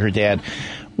she goes to her dad,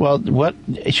 well, what?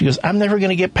 She goes, I'm never going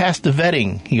to get past the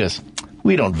vetting. He goes,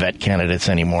 we don't vet candidates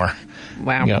anymore.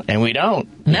 Wow. And we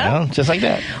don't. No. Just like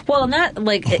that. Well, and that,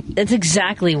 it's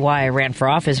exactly why I ran for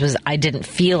office, was I didn't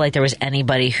feel like there was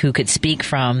anybody who could speak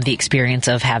from the experience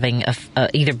of having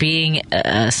either being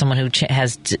someone who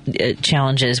has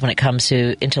challenges when it comes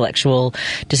to intellectual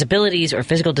disabilities or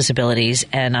physical disabilities,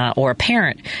 and or a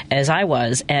parent, as I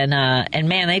was, and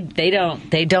man, they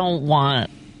don't want.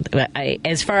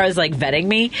 As far as like vetting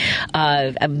me,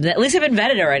 at least I've been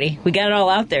vetted already. We got it all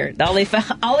out there. All they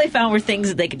found were things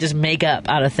that they could just make up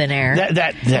out of thin air.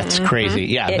 That's crazy.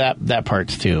 Yeah, that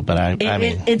part's too. But I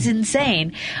mean, it's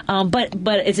insane. But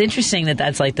it's interesting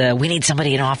that's like we need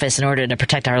somebody in office in order to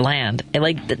protect our land.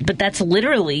 But that's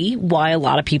literally why a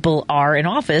lot of people are in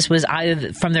office, was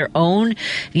either from their own,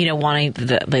 wanting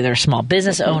they're small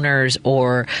business owners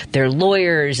or they're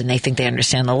lawyers and they think they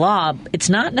understand the law. It's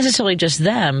not necessarily just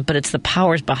them, but it's the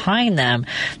powers behind them.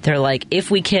 They're like,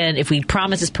 if we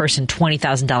promise this person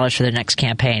 $20,000 for their next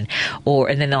campaign,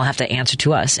 and then they'll have to answer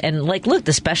to us. And like, look,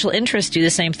 the special interests do the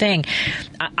same thing.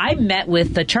 I met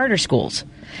with the charter schools,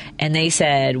 and they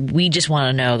said, we just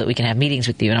want to know that we can have meetings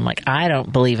with you. And I'm like, I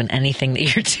don't believe in anything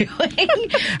that you're doing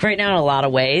right now in a lot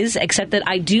of ways, except that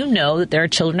I do know that there are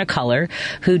children of color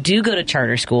who do go to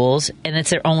charter schools, and it's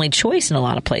their only choice in a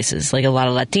lot of places. Like a lot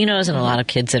of Latinos and a lot of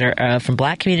kids that are from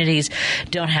black communities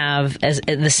don't have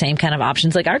the same kind of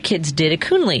options like our kids did at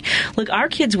Coonley. Look, our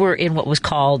kids were in what was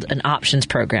called an options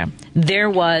program. There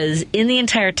was, in the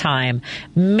entire time,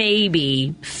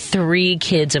 maybe 3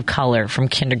 kids of color from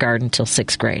kindergarten till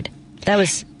 6th grade. That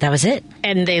was it.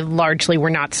 And they largely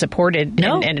were not supported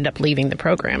and ended up leaving the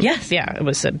program. Yes. Yeah, it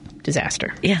was a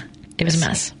disaster. Yeah, it was a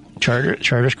mess.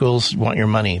 Charter schools want your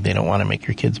money. They don't want to make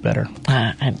your kids better.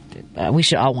 We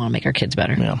should all want to make our kids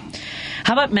better. Yeah.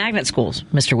 How about magnet schools,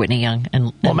 Mr. Whitney Young?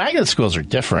 Well, magnet schools are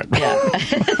different. Yeah.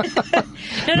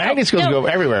 Magnet schools go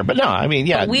everywhere, but no, I mean,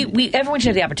 yeah. Everyone should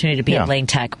have the opportunity to be at Lane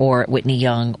Tech or at Whitney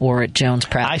Young or at Jones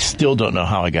Prep. I still don't know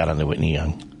how I got onto Whitney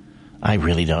Young. I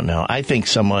really don't know. I think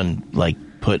someone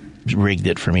rigged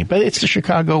it for me, but it's the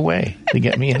Chicago way to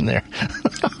get me in there.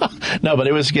 No, but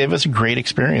it was a great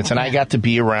experience, and I got to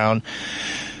be around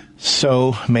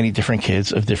so many different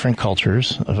kids of different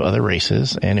cultures, of other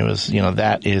races, and it was,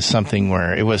 that is something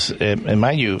where it was, and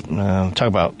mind you, talk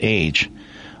about age,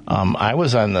 I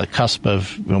was on the cusp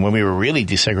of when we were really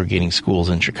desegregating schools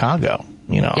in Chicago.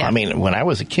 I mean, when I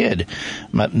was a kid,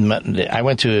 I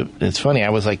went to, it's funny,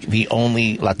 I was like the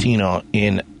only Latino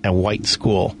in a white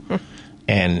school,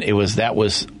 and that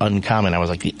was uncommon. I was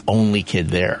like the only kid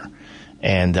there.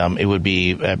 And it would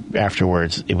be,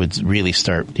 afterwards, they would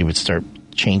start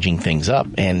changing things up,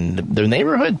 and the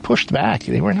neighborhood pushed back.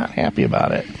 They were not happy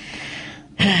about it.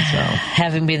 So.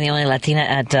 Having been the only Latina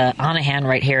at Onahan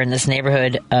right here in this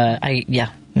neighborhood,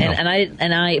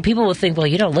 people will think, well,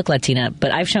 you don't look Latina,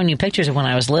 but I've shown you pictures of when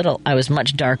I was little. I was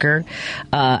much darker,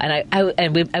 and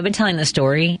I've been telling the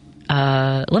story.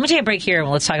 Let me take a break here and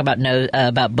let's talk about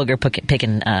booger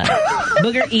picking,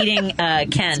 booger eating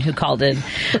Ken, who called in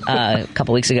a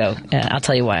couple weeks ago. I'll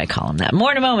tell you why I call him that.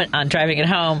 More in a moment on Driving It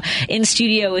Home. In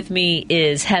studio with me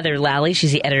is Heather Lally.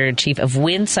 She's the editor-in-chief of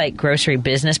Winsight Grocery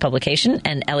Business Publication,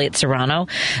 and Elliot Serrano,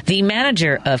 the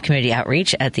manager of community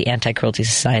outreach at the Anti-Cruelty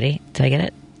Society. Did I get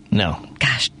it? No.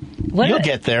 Gosh. You'll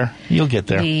get there.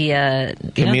 The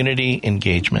community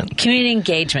engagement. Community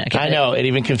engagement. Okay. I know. It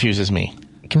even confuses me.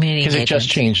 Community because it just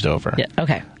changed over. Yeah,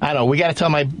 okay. I know. We got to tell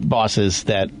my bosses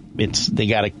that they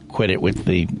got to quit it with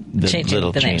the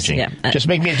little changing. Yeah. Just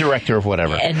make me a director of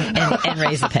whatever. And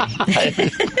raise the pay.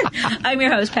 I'm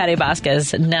your host, Patty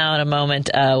Vasquez. Now in a moment,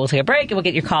 we'll take a break and we'll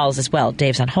get your calls as well.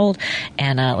 Dave's on hold.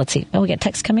 And let's see. Oh, we got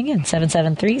text coming in.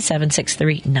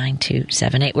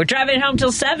 773-763-9278. We're driving it home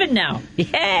till 7 now.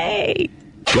 Yay!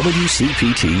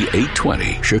 WCPT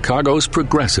 820, Chicago's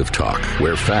progressive talk,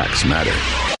 where facts matter.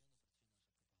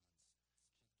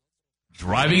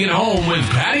 Driving it home with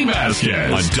Patty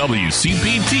Vasquez on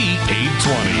WCPT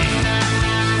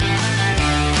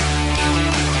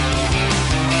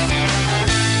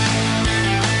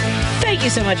 820. Thank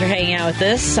Thank you so much for hanging out with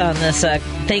us on this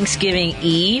Thanksgiving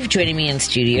Eve. Joining me in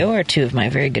studio are two of my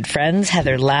very good friends,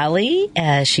 Heather Lally.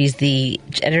 She's the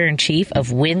editor-in-chief of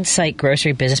Winsight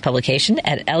Grocery Business Publication,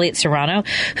 at Elliot Serrano,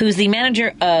 who's the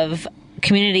manager of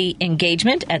community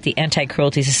engagement at the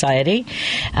Anti-Cruelty Society.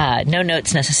 No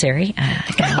notes necessary.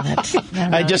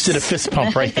 I just did a fist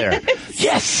pump right there.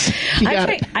 Yes!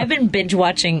 I've been binge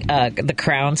watching The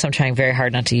Crown, so I'm trying very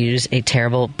hard not to use a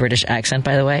terrible British accent,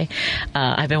 by the way.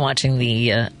 I've been watching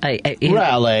the...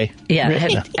 Raleigh. Yeah.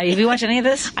 Have you watched any of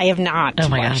this? I have not. Oh,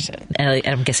 my God. Elliot,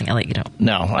 I'm guessing, Elliot, you don't.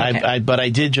 No, Okay. but I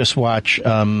did just watch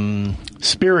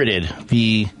Spirited,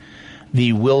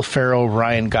 the Will Ferrell,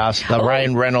 Ryan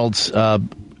Reynolds A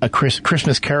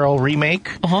Christmas Carol remake,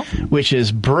 which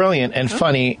is brilliant and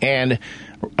funny. And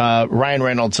Ryan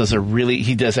Reynolds does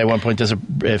at one point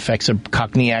affects a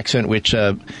Cockney accent, which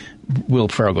Will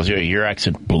Ferrell goes, your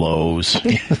accent blows.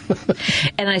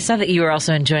 And I saw that you were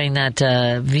also enjoying that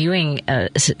viewing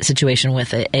situation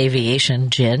with Aviation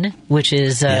Gin, which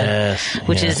is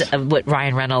what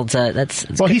Ryan Reynolds.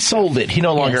 He sold it. He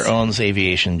no longer owns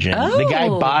Aviation Gin. Oh. The guy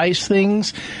buys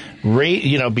things,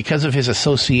 because of his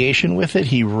association with it,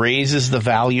 he raises the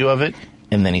value of it.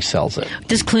 And then he sells it.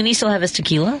 Does Clooney still have his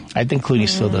tequila? I think Clooney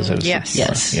still does have his tequila.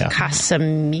 Yes. Yeah.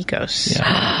 Casamigos.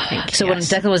 Yeah. So when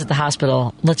Declan was at the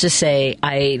hospital, let's just say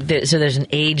there's an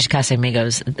aged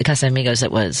Casamigos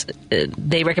that was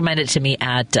they recommended it to me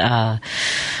at there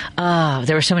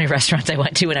were so many restaurants I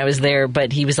went to when I was there,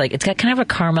 but he was like, it's got kind of a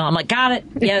caramel. I'm like, got it.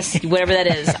 Yes, whatever that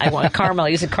is. I want caramel.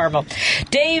 He said caramel.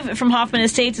 Dave from Hoffman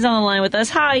Estates is on the line with us.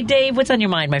 Hi, Dave. What's on your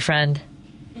mind, my friend?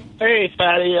 Hey,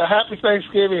 Patty. Happy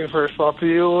Thanksgiving, first of all, to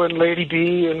you and Lady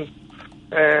B and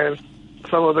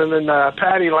some of them in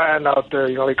Patty Land out there,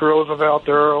 like Roosevelt,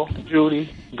 Earl,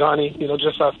 Judy, Gunny,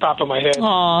 just off the top of my head.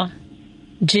 Aw.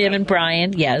 Jim and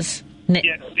Brian, yes.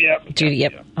 Yep. Judy,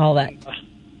 yep. All that.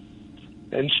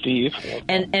 And Steve.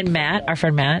 And Matt, our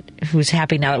friend Matt, who's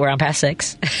happy now that we're on past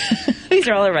 6. These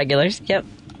are all the regulars. Yep.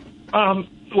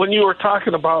 When you were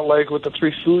talking about, with the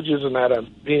Three Stooges and that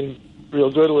being real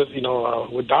good with,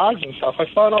 with dogs and stuff. I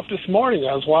found out this morning,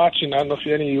 I was watching, I don't know if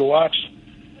any of you watched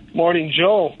Morning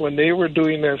Joe, when they were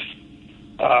doing this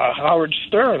Howard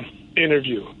Stern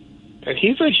interview. And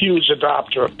he's a huge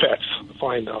adopter of pets, to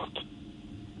find out.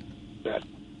 That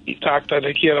he talked, I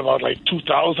think he had about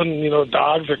 2,000,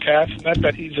 dogs or cats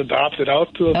that he's adopted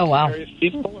out to various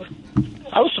people.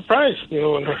 I was surprised,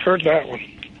 when I heard that one.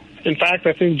 In fact,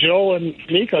 I think Joe and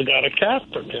Mika got a cat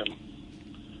from him,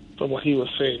 from what he was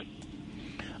saying.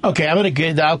 Okay,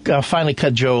 I'll finally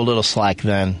cut Joe a little slack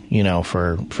then,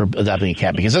 for adopting a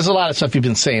cat, because there's a lot of stuff you've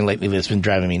been saying lately that's been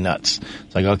driving me nuts.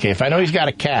 It's like, okay, if I know he's got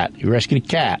a cat, he rescued a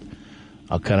cat,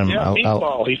 I'll cut him. Yeah,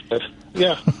 Meatball, he said.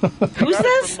 Yeah. Who's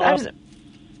this?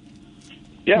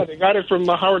 Yeah, they got it from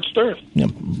Howard Stern. Yeah,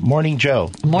 Morning Joe.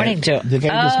 Morning Joe. The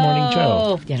guy does Morning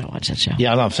Joe. Yeah, don't watch that show.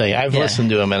 Yeah, I'm saying I've listened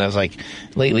to him, and I was like,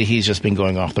 lately he's just been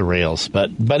going off the rails.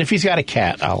 But if he's got a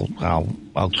cat, I'll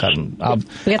cut him.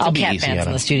 We got some be cat easy fans on in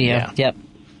him. the studio. Yeah. Yep.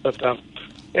 But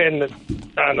and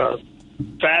on a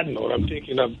sad note, I'm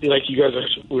thinking of you guys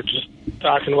were just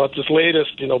talking about this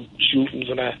latest, shootings,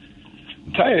 and I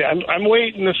tell you, I'm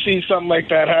waiting to see something like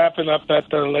that happen up at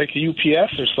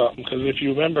UPS or something. Because if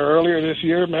you remember earlier this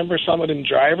year, some of them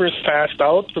drivers passed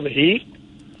out from the heat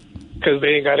because they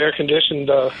ain't got air conditioned.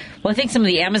 Well, I think some of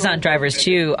the Amazon drivers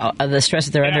too, the stress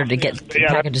that they're under to get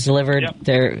packages delivered,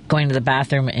 they're going to the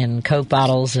bathroom in Coke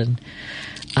bottles and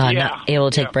not able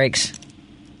to take breaks.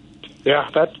 Yeah,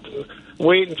 that's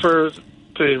waiting to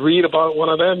read about one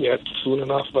of them yet soon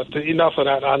enough. But enough of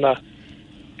that.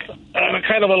 On a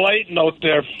kind of a light note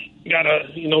there, got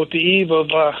with the eve of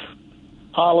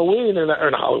Halloween, or not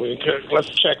Halloween, let's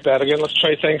check that again. Let's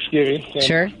try Thanksgiving. And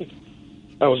sure.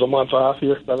 I was a month off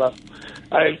here. But,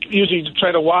 I usually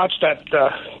try to watch that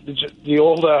the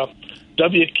old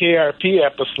WKRP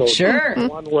episode. Sure. The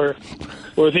one where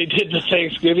they did the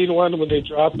Thanksgiving one when they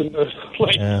dropped the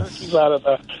turkeys out of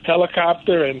the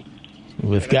helicopter. And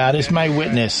with God as my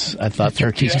witness, I thought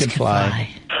turkeys could fly.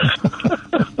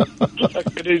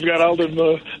 He's got all them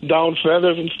down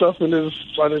feathers and stuff on his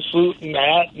suit and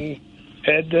hat and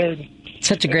head there.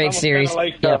 Such a great series.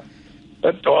 It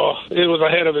was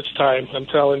ahead of its time, I'm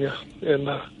telling you. And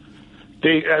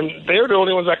they're the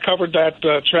only ones that covered that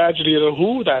tragedy of the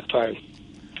Who that time.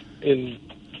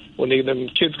 When them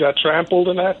kids got trampled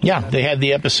and that. Yeah, they had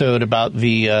the episode about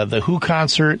the Who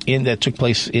concert that took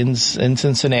place in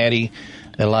Cincinnati.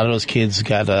 And a lot of those kids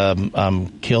got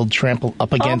killed, trampled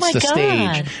up against the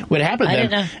stage. What happened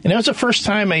then? And that was the first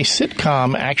time a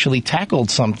sitcom actually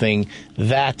tackled something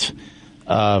that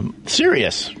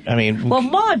serious. I mean, well,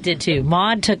 Maude did too.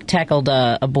 Maude tackled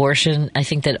abortion. I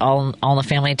think that All in the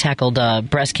Family tackled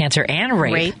breast cancer and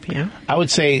rape. Yeah, I would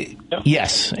say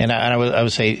yes, and I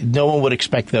would say no one would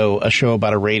expect though a show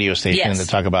about a radio station to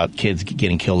talk about kids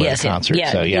getting killed at a concert.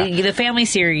 Yeah. So the family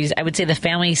series, I would say the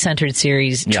family centered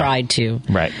series tried to.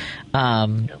 Right.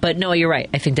 But no, you're right.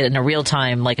 I think that in a real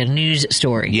time, like a news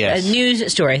story, yes. a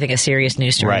news story, I think a serious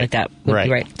news story like that would be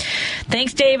right.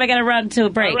 Thanks, Dave. I got to run to a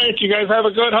break. All right, you guys have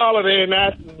a good holiday,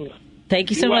 Nat. Thank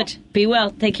you so much. Be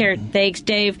well. Take care. Thanks,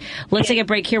 Dave. Let's take a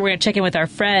break here. We're going to check in with our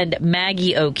friend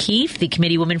Maggie O'Keefe, the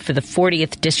committee woman for the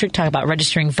 40th District, talk about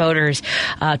registering voters,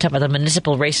 talk about the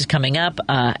municipal races coming up.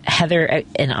 Heather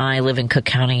and I live in Cook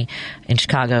County in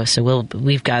Chicago, so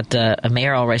we've got a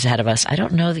mayoral race ahead of us. I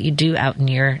don't know that you do out in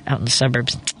the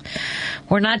suburbs.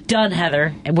 We're not done,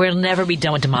 Heather. We'll never be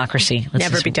done with democracy.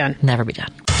 Never be done. Never be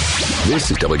done.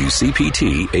 This is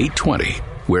WCPT 820,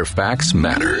 where facts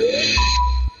matter.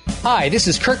 Hi, this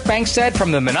is Kirk Bankstead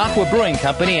from the Minocqua Brewing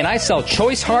Company, and I sell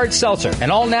Choice Hard Seltzer, an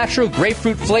all-natural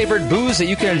grapefruit-flavored booze that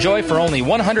you can enjoy for only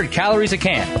 100 calories a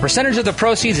can. A percentage of the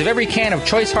proceeds of every can of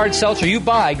Choice Hard Seltzer you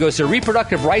buy goes to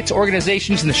reproductive rights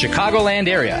organizations in the Chicagoland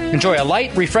area. Enjoy a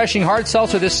light, refreshing hard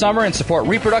seltzer this summer and support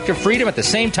reproductive freedom at the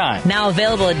same time. Now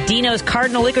available at Dino's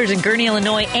Cardinal Liquors in Gurnee,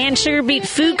 Illinois, and Sugar Beet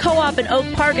Food Co-op in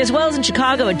Oak Park, as well as in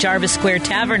Chicago at Jarvis Square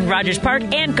Tavern, Rogers Park,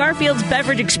 and Garfield's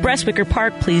Beverage Express, Wicker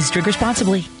Park. Please drink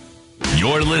responsibly.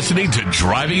 You're listening to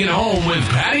Driving It Home with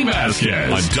Patty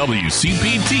Vasquez on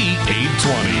WCPT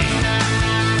 820.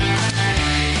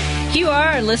 You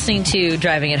are listening to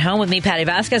Driving It Home with me, Patty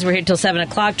Vasquez. We're here till 7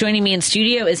 o'clock. Joining me in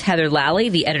studio is Heather Lally,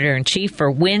 the editor-in-chief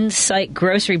for Wynn's Sight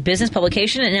Grocery Business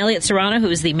Publication, and Elliot Serrano, who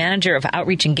is the manager of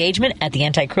outreach engagement at the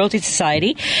Anti-Cruelty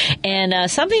Society. And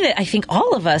something that I think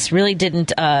all of us really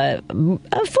didn't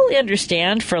fully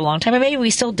understand for a long time, and maybe we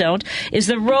still don't, is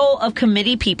the role of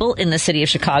committee people in the city of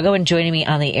Chicago. And joining me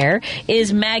on the air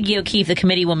is Maggie O'Keefe, the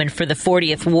committee woman for the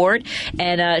 40th Ward.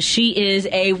 And she is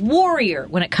a warrior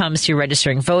when it comes to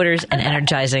registering voters and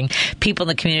energizing people in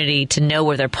the community to know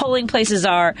where their polling places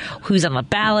are, who's on the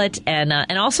ballot, and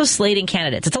also slating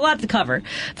candidates. It's a lot to cover.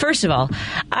 First of all,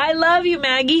 I love you,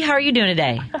 Maggie. How are you doing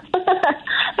today?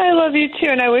 I love you too,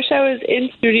 and I wish I was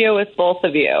in studio with both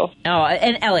of you. Oh,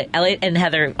 and Elliot and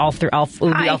Heather, all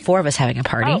four of us having a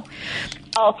party. Oh,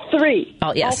 all three.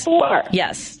 Oh, yes. All four.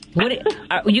 Yes.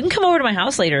 You can come over to my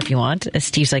house later if you want.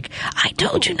 Steve's like, I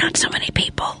told you not so many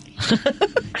people.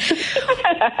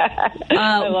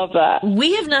 I love that.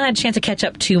 We have not had a chance to catch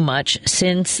up too much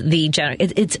since the general.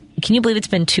 Can you believe it's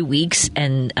been 2 weeks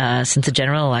and since the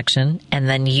general election, and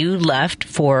then you left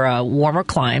for warmer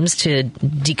climes to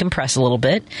decompress a little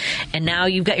bit, and now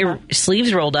you've got your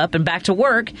sleeves rolled up and back to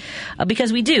work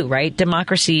because we do, right?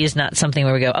 Democracy is not something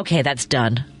where we go, okay, that's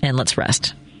done and let's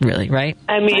rest. Really, right?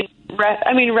 I mean,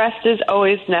 rest is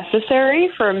always necessary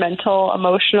for mental,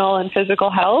 emotional, and physical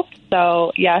health.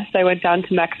 So, yes, I went down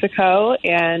to Mexico,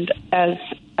 and as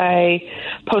I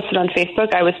posted on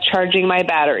Facebook, I was charging my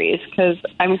batteries because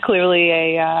I'm clearly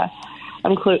an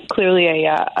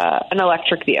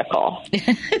electric vehicle.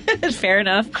 Fair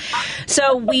enough.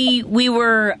 So we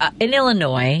were in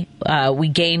Illinois. We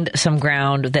gained some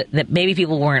ground that maybe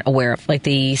people weren't aware of. Like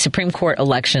the Supreme Court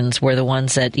elections were the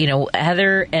ones that,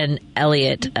 Heather and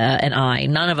Elliot and I,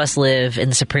 none of us live in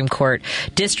the Supreme Court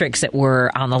districts that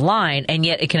were on the line, and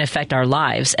yet it can affect our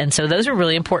lives. And so those are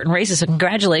really important races. So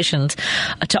congratulations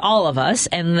to all of us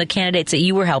and the candidates that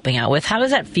you were helping out with. How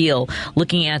does that feel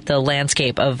looking at the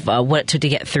landscape of what it took to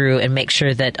get through and make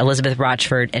sure that Elizabeth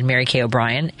Rochford and Mary Kay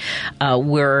O'Brien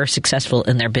were successful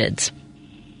in their bids?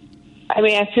 I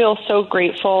mean, I feel so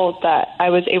grateful that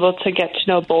I was able to get to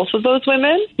know both of those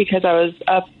women because I was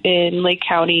up in Lake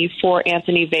County for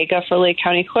Anthony Vega for Lake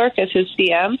County Clerk as his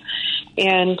CM.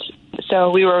 And so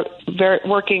we were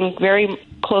working very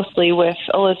closely with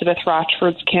Elizabeth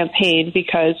Rochford's campaign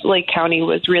because Lake County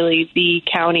was really the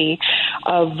county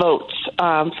of votes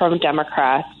from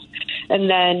Democrats. And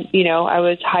then, I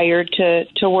was hired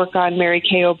to work on Mary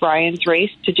Kay O'Brien's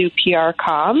race to do PR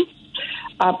comms.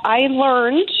 I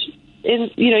learned,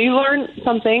 you learn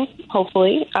something,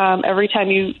 hopefully, every time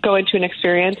you go into an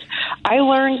experience. I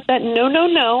learned that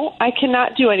no, I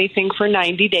cannot do anything for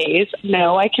 90 days.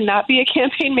 No, I cannot be a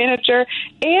campaign manager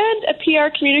and a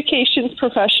PR communications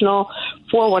professional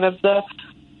for one of the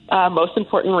most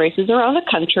important races around the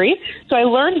country. So I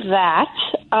learned that.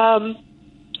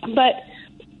 But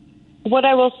what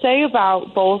I will say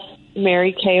about both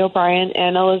Mary Kay O'Brien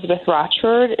and Elizabeth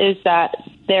Rochford is that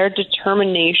their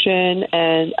determination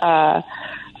and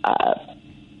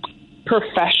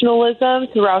professionalism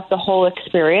throughout the whole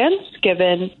experience,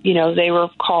 given, they were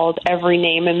called every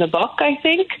name in the book, I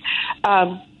think,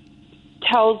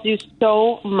 tells you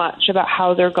so much about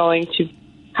how they're going to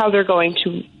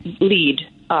lead,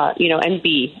 and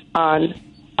be on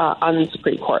the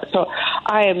Supreme Court. So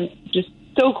I am just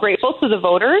so grateful to the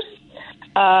voters,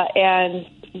 and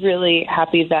really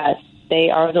happy that they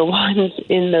are the ones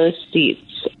in those seats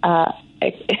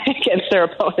against their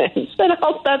opponents. And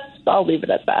I'll leave it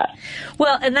at that.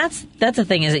 Well, and that's the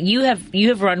thing, is that you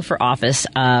have run for office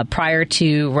prior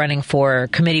to running for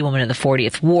committee woman in the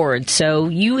 40th Ward. So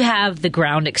you have the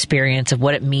ground experience of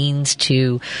what it means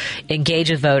to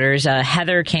engage with voters.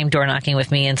 Heather came door knocking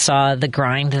with me and saw the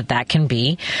grind that can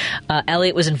be.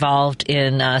 Elliot was involved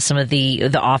in some of the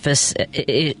office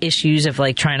issues of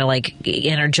trying to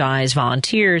energize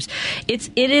volunteers.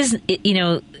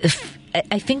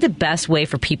 I think the best way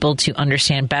for people to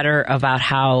understand better about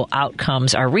how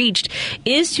outcomes are reached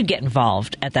is to get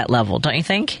involved at that level, don't you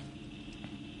think?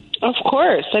 Of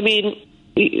course. I mean,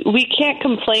 we can't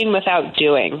complain without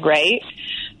doing, right?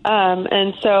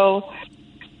 And so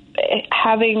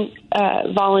having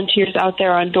volunteers out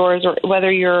there on doors, or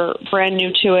whether you're brand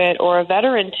new to it or a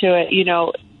veteran to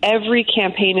it, every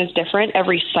campaign is different.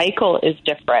 Every cycle is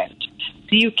different.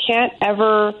 So you can't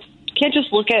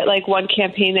just look at one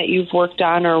campaign that you've worked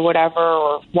on or whatever,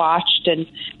 or watched and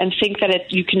think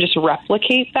that you can just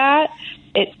replicate that.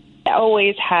 It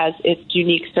always has its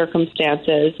unique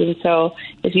circumstances. And so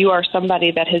if you are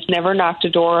somebody that has never knocked a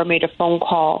door or made a phone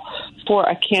call for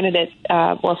a candidate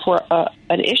or for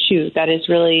an issue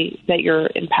that you're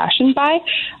impassioned by,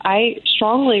 I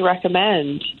strongly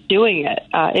recommend doing it.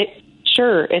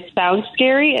 Sure, it sounds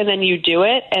scary, and then you do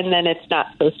it, and then it's not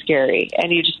so scary. And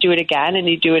you just do it again, and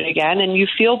you do it again, and you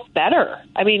feel better.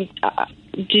 I mean,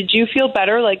 did you feel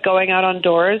better, going out on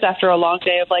doors after a long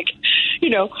day of,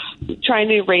 trying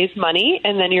to raise money,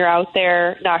 and then you're out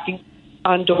there knocking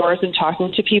on doors and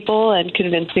talking to people and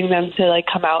convincing them to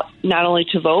come out, not only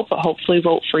to vote, but hopefully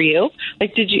vote for you?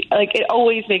 It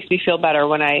always makes me feel better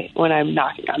when I'm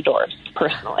knocking on doors,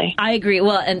 personally. I agree.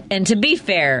 Well, and to be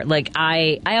fair,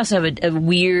 I also have a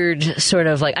weird sort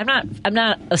of I'm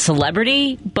not a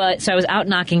celebrity, but so I was out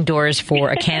knocking doors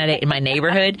for a candidate in my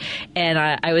neighborhood, and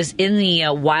I was in the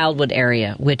Wildwood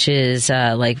area, which is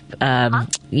so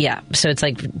it's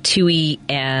Toohey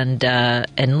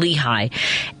and Lehigh,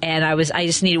 and I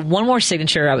just needed one more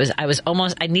signature. I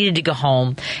needed to go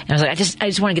home, and I was I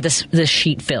just want to get this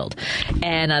sheet filled.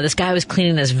 And this guy was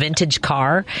cleaning this vintage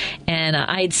car, and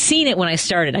I had seen it when I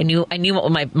started. I knew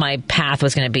what my path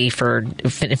was going to be for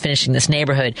finishing this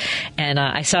neighborhood, and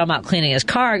I saw him out cleaning his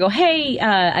car. I go, "Hey,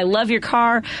 I love your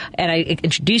car," and I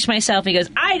introduced myself. And he goes,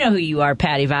 "I know who you are,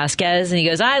 Patty Vasquez," and he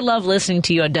goes, "I love listening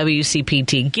to you on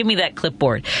WCPT. Give me that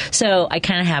clipboard." So I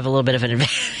kind of have a little bit of an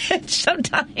advantage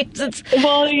sometimes.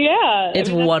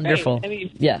 It's wonderful.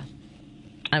 Yeah.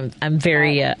 I'm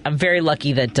very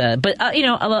lucky that,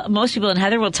 but most people, and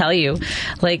Heather will tell you,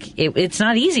 it's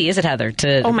not easy, is it, Heather?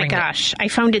 Oh my gosh, I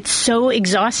found it so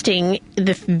exhausting.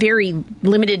 The very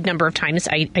limited number of times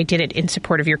I did it in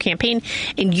support of your campaign,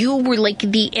 and you were like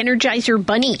the Energizer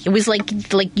Bunny. It was like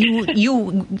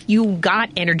you got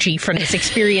energy from this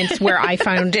experience where I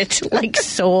found it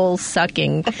soul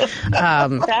sucking.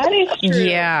 That is true.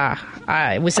 Yeah,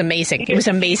 it was amazing. It was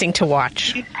amazing to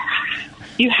watch.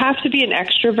 You have to be an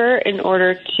extrovert in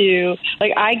order to,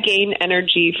 I gain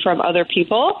energy from other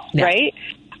people, right?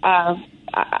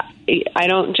 I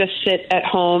don't just sit at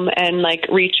home and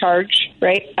recharge,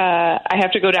 right? I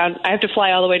have to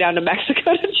fly all the way down to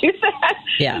Mexico to do that,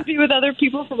 to be with other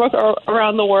people from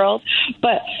around the world.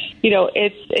 But,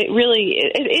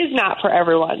 it is not for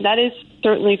everyone. That is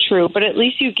certainly true. But at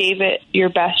least you gave it your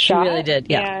best shot. You really did,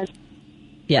 yeah.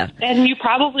 And you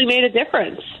probably made a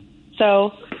difference.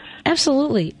 So...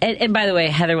 Absolutely. And by the way,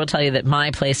 Heather will tell you that my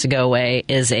place to go away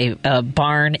is a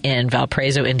barn in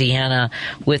Valparaiso, Indiana,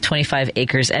 with 25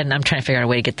 acres. And I'm trying to figure out a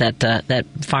way to get that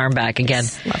farm back again.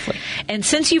 That's lovely. And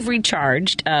since you've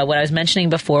recharged, what I was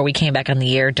mentioning before we came back on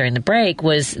the air during the break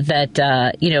was that,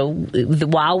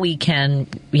 while we can,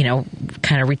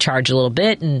 kind of recharge a little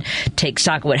bit and take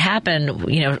stock of what happened,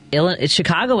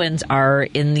 Chicagoans are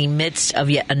in the midst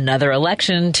of yet another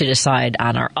election to decide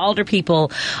on our alder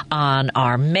people, on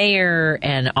our mayor,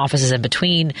 and offices in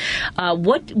between.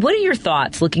 What are your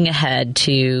thoughts looking ahead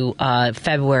to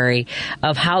February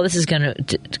of how this is going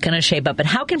to shape up, and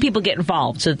how can people get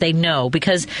involved so that they know?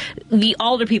 Because the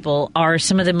alder people are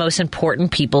some of the most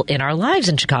important people in our lives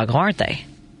in Chicago, aren't they?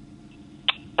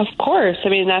 Of course. I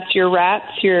mean, that's your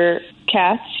rats, your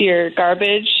cats, your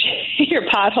garbage, your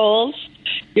potholes,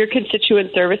 your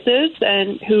constituent services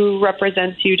and who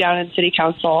represents you down in city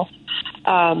council.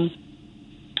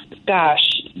 Gosh,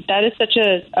 that is such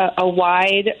a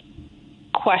wide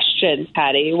question,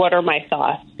 Patty. What are my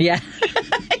thoughts? Yeah.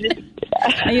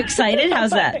 Are you excited?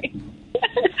 How's that?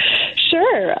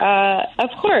 Sure. Of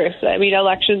course. I mean,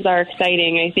 elections are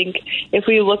exciting. I think if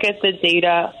we look at the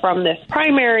data from this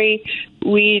primary,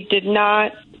 we did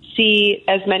not see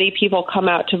as many people come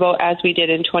out to vote as we did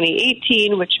in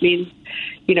 2018, which means,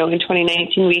 in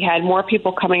 2019 we had more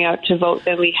people coming out to vote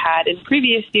than we had in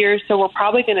previous years. So we're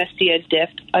probably going to see a dip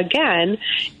again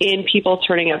in people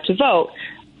turning out to vote.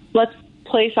 Let's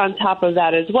place on top of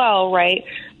that as well, right?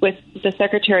 With the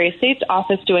Secretary of State's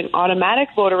office doing automatic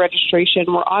voter registration,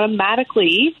 we're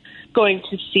automatically going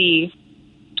to see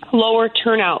lower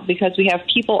turnout because we have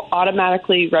people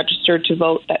automatically registered to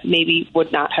vote that maybe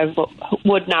would not have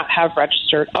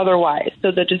registered otherwise.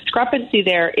 So the discrepancy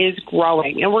there is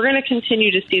growing, and we're going to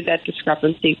continue to see that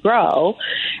discrepancy grow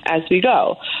as we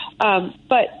go.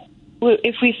 But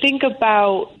if we think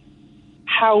about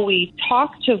how we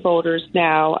talk to voters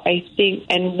now, I think,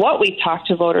 and what we talk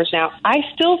to voters now, I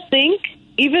still think,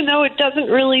 even though it doesn't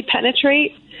really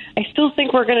penetrate, I still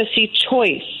think we're going to see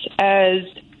choice as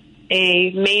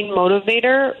a main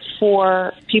motivator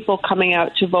for people coming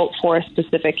out to vote for a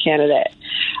specific candidate.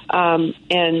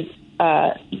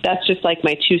 That's just like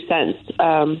my 2 cents,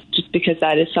 just because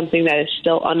that is something that is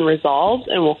still unresolved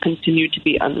and will continue to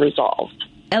be unresolved.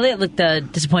 Elliot looked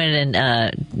disappointed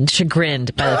and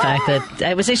chagrined by the fact that,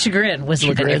 I would say chagrin was the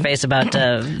look on your face about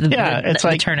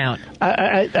the turnout.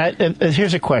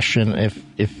 Here's a question.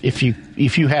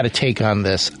 If you had a take on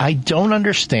this, I don't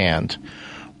understand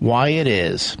why it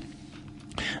is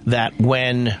that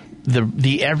when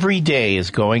the everyday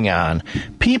is going on,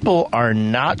 people are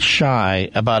not shy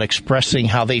about expressing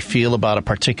how they feel about a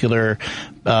particular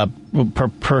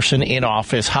person in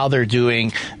office, how they're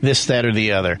doing this, that, or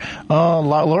the other. Oh,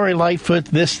 Lori Lightfoot,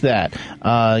 this, that.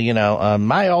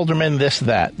 My alderman, this,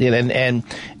 that.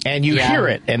 And you hear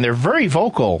it, and they're very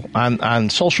vocal on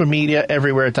social media,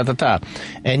 everywhere,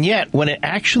 And yet, when it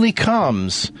actually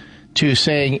comes to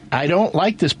saying, I don't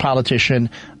like this politician,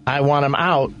 I want him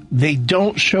out, they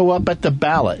don't show up at the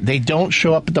ballot. They don't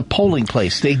show up at the polling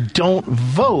place. They don't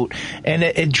vote. And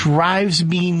it drives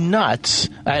me nuts.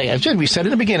 We said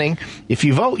in the beginning, if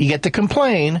you vote, you get to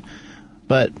complain.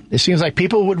 But it seems like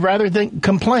people would rather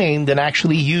complain than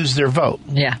actually use their vote.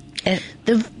 Yeah.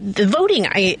 The voting,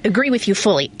 I agree with you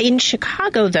fully. In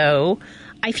Chicago, though,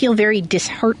 I feel very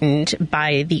disheartened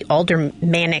by the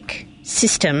aldermanic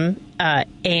system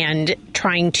and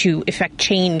trying to effect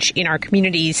change in our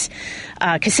communities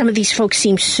because some of these folks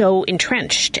seem so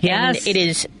entrenched. Yes. And it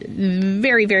is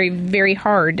very, very, very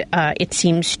hard, it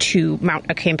seems, to mount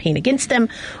a campaign against them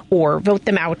or vote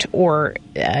them out or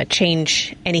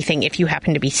change anything if you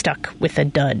happen to be stuck with a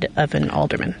dud of an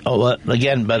alderman. Oh,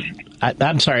 again, but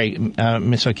I'm sorry,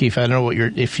 Ms. O'Keefe, I don't know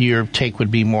if your take would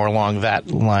be more along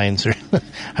that lines or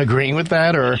agreeing with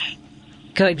that or...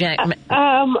 Go ahead, Jack.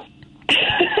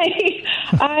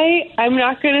 I'm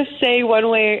not going to say one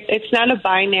way. It's not a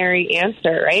binary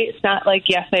answer, right? It's not like,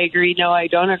 yes, I agree, no, I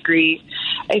don't agree.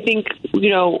 I think, we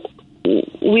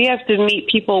have to meet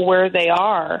people where they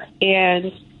are.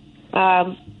 And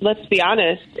let's be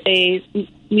honest, a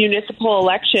municipal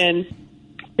election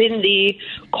in the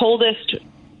coldest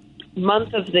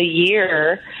month of the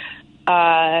year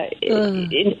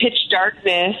in pitch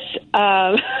darkness,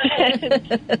 and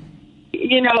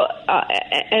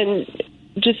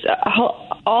just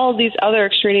all these other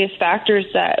extraneous factors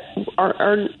that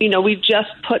are we just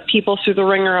put people through the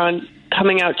ringer on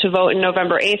coming out to vote in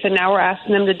November 8th, and now we're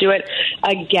asking them to do it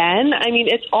again. I mean,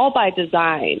 it's all by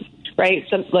design, right?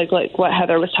 So, like what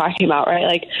Heather was talking about, right?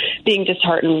 Like being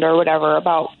disheartened or whatever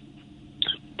about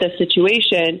the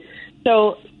situation.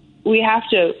 So we have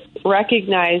to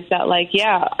recognize that,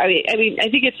 I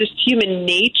think it's just human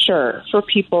nature for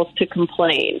people to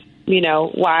complain.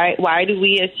 Why do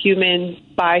we as humans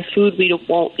buy food we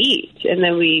won't eat, and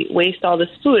then we waste all this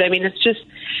food? I mean, it's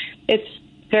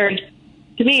very,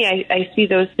 to me, I see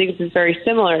those things as very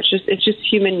similar. It's just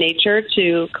human nature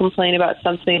to complain about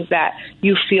something that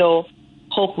you feel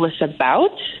hopeless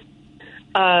about.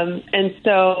 And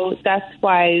so that's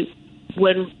why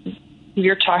when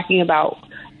you're talking about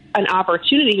an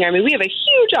opportunity here, I mean, we have a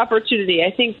huge opportunity.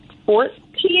 I think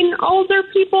 14 older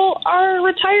people are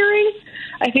retiring.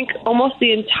 I think almost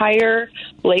the entire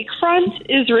lakefront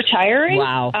is retiring.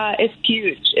 Wow. It's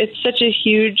huge. It's such a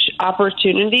huge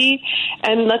opportunity.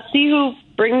 And let's see who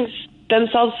brings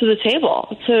themselves to the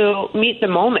table to meet the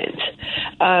moment.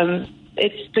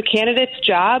 it's the candidate's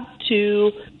job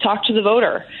to talk to the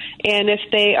voter. And if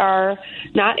they are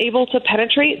not able to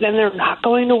penetrate, then they're not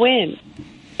going to win.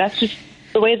 That's just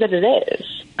the way that it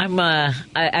is.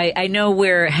 I know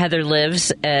where Heather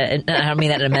lives, and I don't mean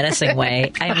that in a menacing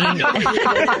way. I mean,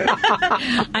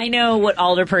 I know what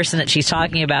alderperson that she's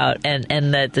talking about,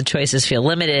 and that the choices feel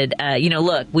limited.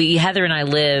 Look, Heather and I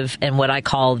live in what I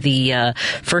call the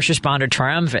first responder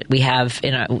triumvirate. We have,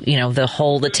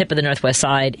 the tip of the Northwest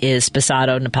Side is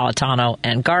Sposato, Napolitano,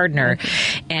 and Gardner,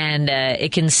 and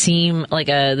it can seem like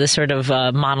the sort of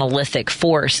monolithic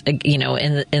force, in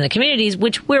the communities,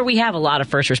 where we have a lot of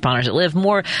first responders that live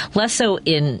less so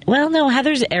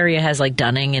Heather's area has like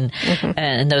Dunning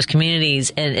and those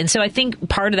communities. And so I think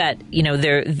part of that,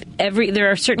 there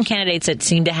are certain candidates that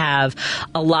seem to have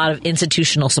a lot of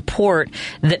institutional support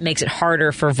that makes it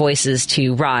harder for voices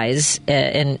to rise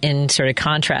in sort of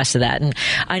contrast to that. And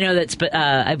I know that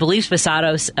I believe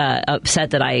Sposato's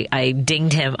upset that I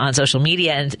dinged him on social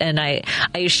media. And I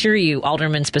assure you,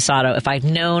 Alderman Sposato, if I'd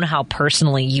known how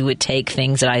personally you would take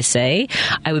things that I say,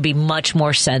 I would be much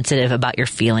more sensitive about your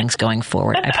feelings going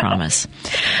forward. I promise.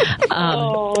 Yeah,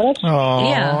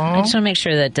 I just want to make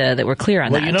sure that we're clear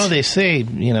on that. Well, they say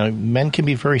men can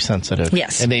be very sensitive.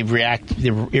 Yes, and they react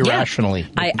irrationally.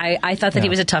 Yeah. I thought that he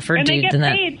was a tougher dude than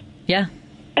that. Yeah.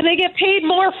 And they get paid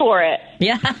more for it.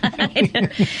 Yeah.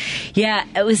 Yeah.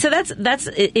 So that's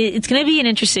it's going to be an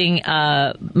interesting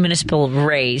municipal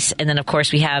race. And then, of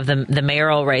course, we have the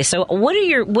mayoral race. So what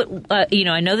are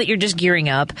I know that you're just gearing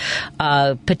up.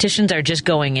 Petitions are just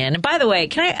going in. And by the way,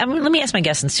 let me ask my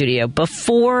guests in studio,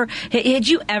 had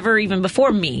you ever, even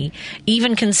before me,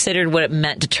 even considered what it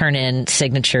meant to turn in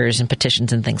signatures and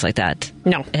petitions and things like that?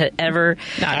 No. Ever?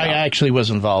 I actually was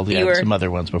involved in some other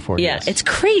ones before. Yeah, yes. It's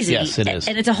crazy. Yes, it is.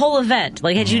 And it's a whole event.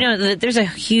 Like, had you know that there's a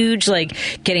huge, like,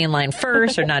 getting in line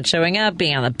first or not showing up,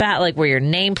 being on the bat, like, where your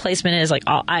name placement is, like,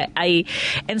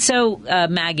 and so,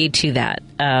 Maggie, to that,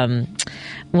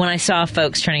 when I saw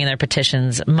folks turning in their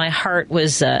petitions, my heart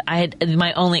was,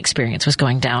 my only experience was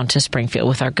going down to Springfield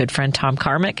with our good friend Tom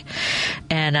Carmick.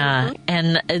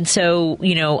 And so,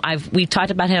 we've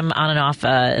talked about him on and off,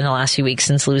 in the last few weeks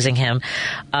since losing him.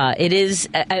 It is,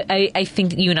 I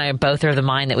think you and I both are of the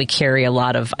mind that we carry a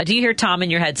lot of, do you hear Tom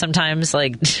in your head sometimes,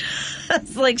 like,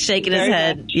 like shaking his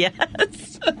head?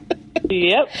 Yes.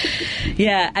 Yep.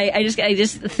 Yeah, I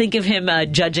just think of him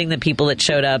judging the people that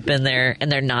showed up and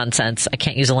their nonsense. I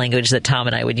can't use a language that Tom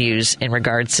and I would use in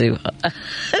regards to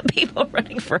people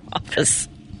running for office.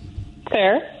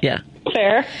 Fair. Yeah.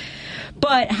 Fair.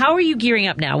 But how are you gearing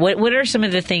up now? What are some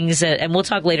of the things that, and we'll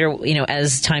talk later,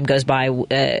 as time goes by,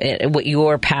 what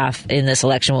your path in this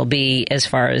election will be as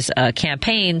far as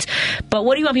campaigns. But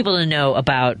what do you want people to know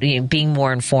about being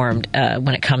more informed when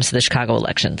it comes to the Chicago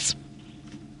elections?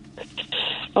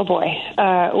 Oh, boy.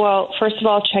 Well, first of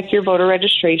all, check your voter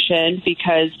registration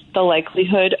because the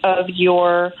likelihood of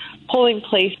your polling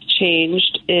place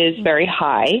changed is very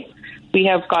high. We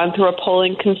have gone through a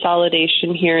polling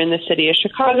consolidation here in the city of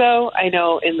Chicago. I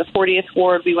know in the 40th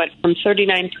Ward, we went from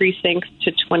 39 precincts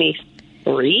to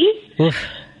 23,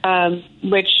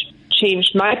 which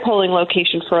changed my polling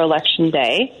location for Election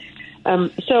Day.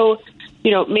 So,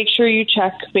 make sure you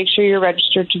check, make sure you're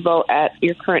registered to vote at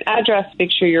your current address,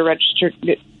 make sure you're registered,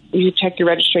 you check your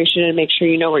registration and make sure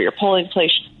you know where your polling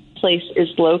place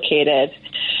is located.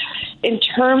 In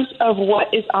terms of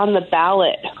what is on the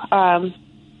ballot,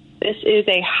 this is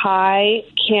a high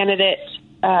candidate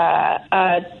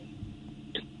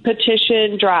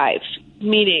petition drive,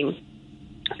 meaning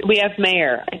we have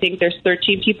mayor. I think there's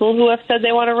 13 people who have said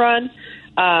they want to run,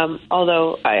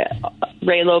 although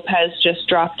Ray Lopez just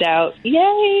dropped out.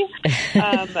 Yay!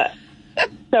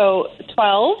 So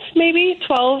 12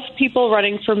 people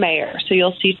running for mayor. So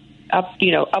you'll see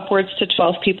upwards to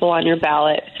 12 people on your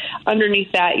ballot.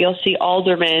 Underneath that, you'll see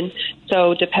aldermen.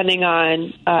 So depending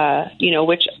on,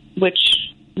 which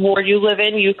ward you live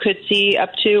in, you could see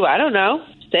up to,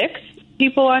 6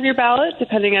 people on your ballot,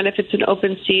 depending on if it's an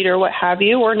open seat or what have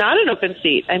you, or not an open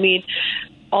seat. I mean,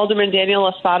 Alderman Daniel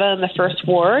Espada in the first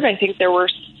ward, I think there were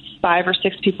 5 or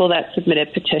 6 people that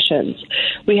submitted petitions.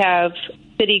 We have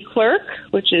city clerk,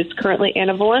 which is currently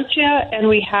Anna Valencia, and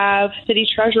we have city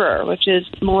treasurer, which is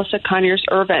Melissa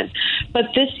Conyers-Irvin.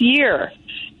 But this year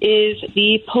is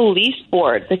the police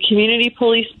board, the community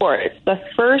police board. It's the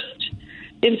first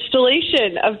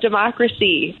installation of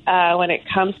democracy when it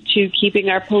comes to keeping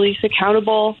our police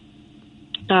accountable.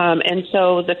 And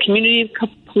so the community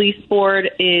police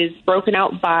board is broken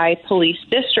out by police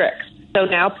districts. So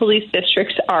now police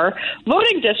districts are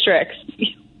voting districts.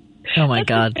 Oh, my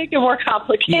God. Make it more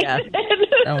complicated. Yeah.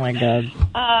 Oh, my God.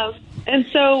 And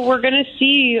so we're going to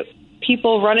see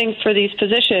people running for these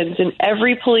positions. In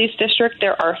every police district,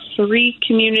 there are 3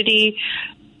 community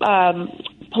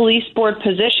police board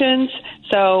positions.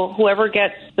 So whoever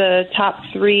gets the top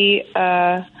 3,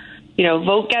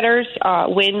 vote getters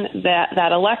win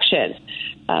that election.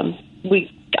 I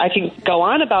can go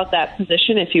on about that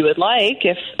position if you would like,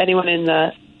 if anyone in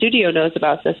the studio knows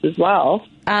about this as well.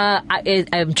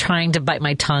 I'm trying to bite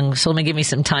my tongue, so let me give me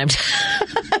some time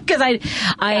because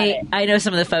I know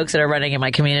some of the folks that are running in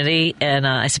my community, and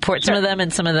I support some of them,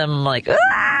 and some of them I'm like, only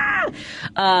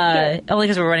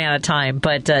because we're running out of time.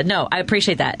 But no, I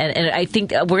appreciate that, and I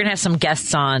think we're gonna have some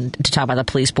guests on to talk about the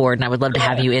police board, and I would love to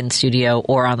have you in studio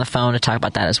or on the phone to talk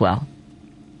about that as well.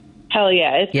 Hell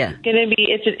yeah.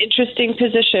 It's an interesting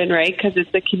position, right? Because it's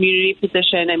a community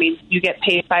position. I mean, you get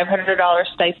paid $500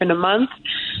 stipend a month.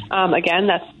 Again,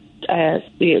 that's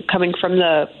coming from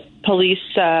the police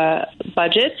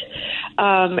budget.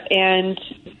 And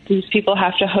these people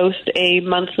have to host a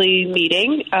monthly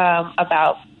meeting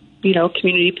about,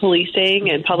 community policing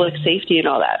and public safety and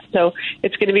all that. So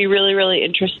it's going to be really, really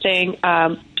interesting.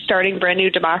 Starting brand new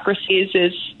democracies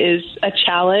is a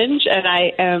challenge,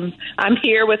 and I'm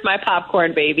here with my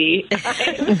popcorn, baby.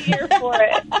 I'm here for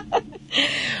it.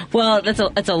 Well, it's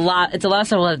a lot. It's a lot of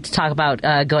stuff we'll have to talk about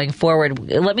going forward.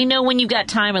 Let me know when you've got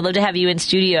time. I'd love to have you in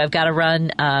studio. I've got to run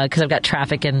because I've got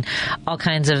traffic and all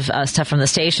kinds of stuff from the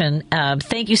station.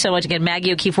 Thank you so much again,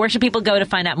 Maggie O'Keefe. Where should people go to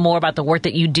find out more about the work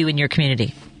that you do in your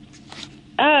community?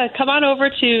 Come on over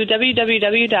to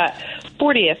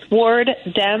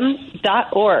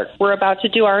www.40thwarddem.org. We're about to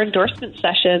do our endorsement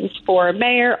sessions for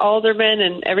mayor, alderman,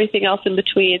 and everything else in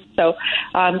between. So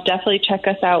definitely check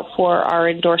us out for our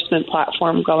endorsement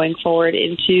platform going forward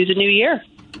into the new year.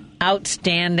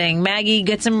 Outstanding. Maggie,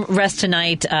 get some rest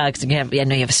tonight because I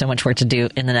know you have so much work to do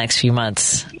in the next few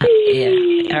months.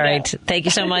 All right. Thank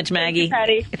you so much, Maggie.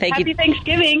 Thank you. Happy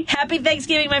Thanksgiving. Happy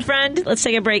Thanksgiving, my friend. Let's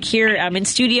take a break here. I'm in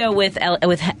studio with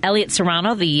Elliot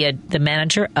Serrano, the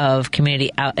manager of community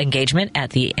engagement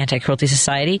at the Anti-Cruelty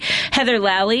Society. Heather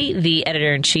Lally, the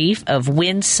editor-in-chief of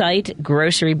Winsight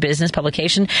Grocery Business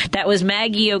Publication. That was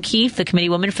Maggie O'Keefe, the committee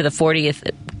woman for the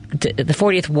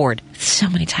 40th Ward. So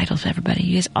many titles, everybody.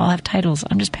 You guys all have titles.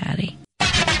 I'm just Patty.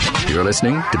 You're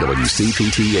listening to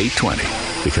WCPT 820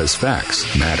 because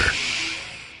facts matter.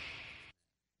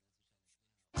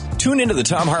 Tune into the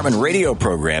Thom Hartmann radio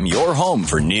program, your home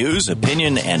for news,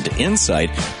 opinion, and insight,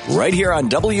 right here on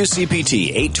WCPT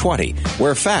 820,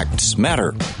 where facts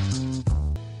matter.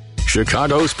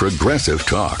 Chicago's Progressive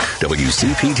Talk,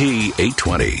 WCPT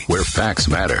 820, where facts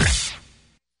matter.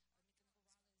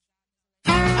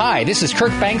 Hi, this is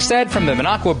Kirk Bankstead from the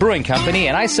Minocqua Brewing Company,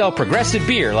 and I sell progressive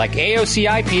beer like AOC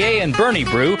IPA and Bernie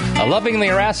Brew, a lovingly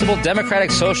irascible Democratic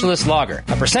Socialist lager.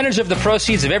 A percentage of the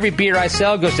proceeds of every beer I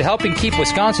sell goes to helping keep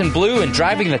Wisconsin blue and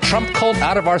driving the Trump cult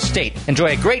out of our state. Enjoy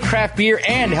a great craft beer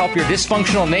and help your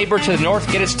dysfunctional neighbor to the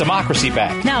north get its democracy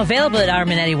back. Now available at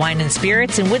Arminetti Wine and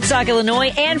Spirits in Woodstock,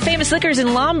 Illinois, and Famous Liquors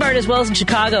in Lombard, as well as in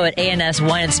Chicago at ANS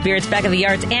Wine and Spirits, Back of the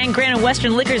Yards, and Grand and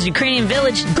Western Liquors, Ukrainian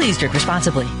Village. Please drink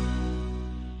responsibly.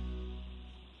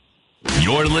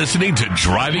 You're listening to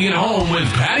Driving It Home with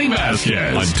Patty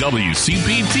Vasquez on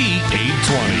WCPT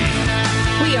 820.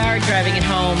 We are driving it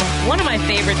home. One of my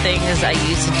favorite things I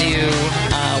used to do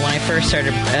when I first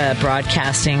started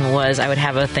broadcasting was I would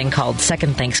have a thing called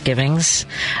Second Thanksgivings,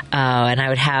 and I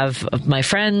would have my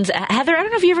friends. Heather, I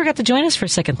don't know if you ever got to join us for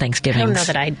Second Thanksgivings. I don't know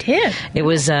that I did. It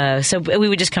was so we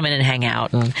would just come in and hang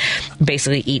out and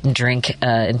basically eat and drink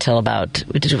until about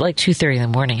like 2:30 in the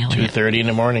morning. 2:30 in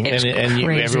the morning, and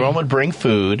everyone would bring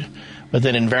food. But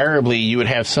then invariably you would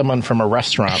have someone from a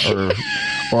restaurant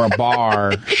or a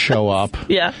bar show up.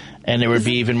 Yeah. And there would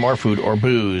be even more food or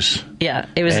booze. Yeah.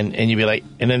 It was, and you'd be like,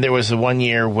 and then there was the one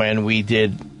year when we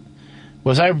did,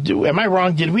 am I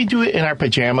wrong? Did we do it in our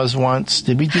pajamas once?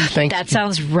 Did we do Thanksgiving? That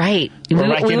sounds right. We were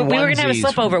going to have a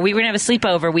sleepover. We were going to have a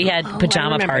sleepover. We had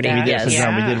pajama party. We did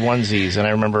onesies, and I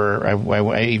remember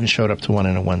I even showed up to one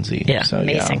in a onesie. Yeah, so,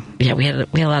 amazing. Yeah, we had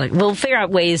a lot of. We'll figure out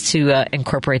ways to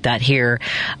incorporate that here.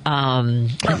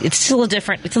 It's still a little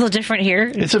different. It's a little different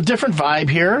here. It's a different vibe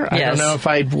here. Yes. I don't know if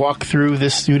I'd walk through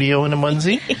this studio in a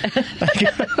onesie.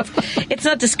 It's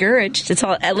not discouraged. It's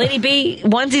all Lady B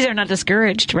onesies are not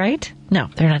discouraged, right? No,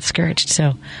 they're not discouraged.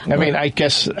 So, I mean, I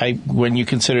guess when you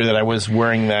consider that I was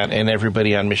wearing that and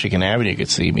everybody on Michigan Avenue could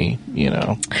see me,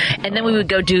 And then we would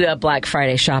go do a Black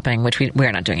Friday shopping, which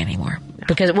we're not doing anymore.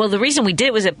 Because, the reason we did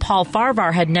it was that Paul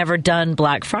Farvar had never done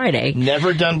Black Friday.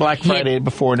 Never done Black Friday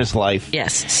before in his life.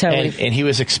 Yes. So and he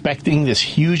was expecting this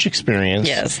huge experience.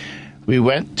 Yes. We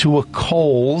went to a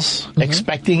Kohl's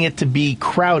expecting it to be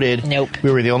crowded. Nope. We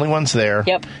were the only ones there.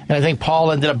 Yep. And I think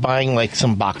Paul ended up buying like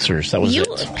some boxers. That was it.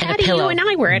 Patty, you and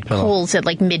I were at Kohl's at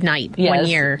like midnight one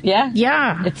year. Yeah.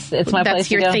 Yeah. It's my place That's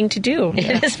to your go. thing to do.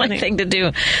 It is my thing to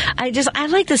do. I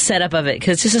like the setup of it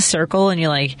because it's just a circle and you're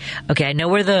like, okay, I know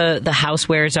where the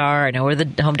housewares are. I know where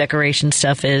the home decoration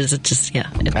stuff is. It's just,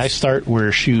 I start where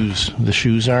the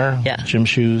shoes are. Yeah. Gym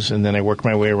shoes. And then I work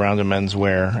my way around to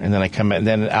menswear. And then I come and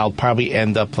then I'll probably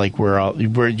end up like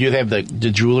where you have the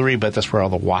jewelry, but that's where all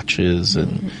the watches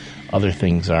and other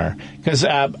things are. Because,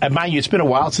 mind you, it's been a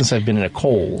while since I've been in a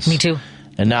Kohl's. Me too.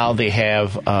 And now they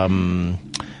have an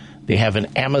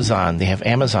Amazon. They have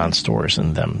Amazon stores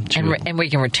in them too. And we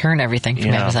can return everything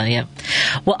from Amazon. Yeah.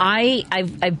 Well,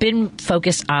 I've been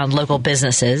focused on local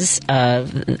businesses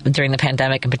during the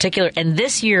pandemic in particular, and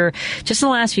this year, just in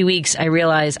the last few weeks, I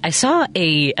realized I saw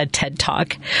a TED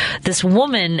Talk. This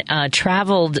woman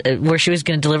traveled where she was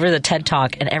going to deliver the TED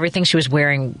Talk, and everything she was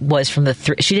wearing was from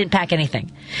she didn't pack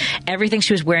anything. Everything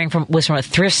she was wearing was from a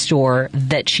thrift store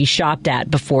that she shopped at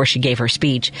before she gave her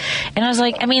speech. And I was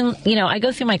like, I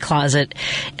go through my closet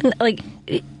and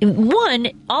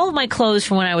all of my clothes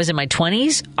from when I was in my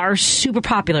 20s are super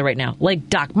popular right now, like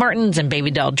Doc Martens and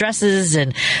baby doll dresses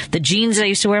and the jeans that I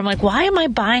used to wear. I'm like, why am I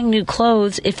buying new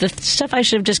clothes if the stuff I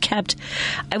should have just kept?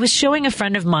 I was showing a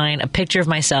friend of mine a picture of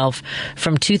myself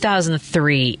from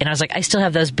 2003, and I was like, I still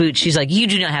have those boots. She's like, you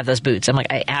do not have those boots. I'm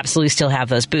like, I absolutely still have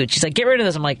those boots. She's like, get rid of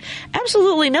those. I'm like,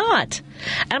 absolutely not.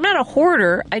 And I'm not a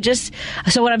hoarder.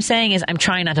 So what I'm saying is I'm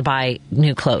trying not to buy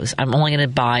new clothes. I'm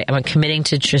committing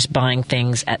to just buying things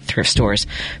at thrift stores,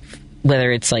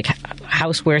 whether it's like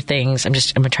houseware things. I'm going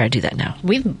to try to do that now.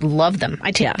 We love them.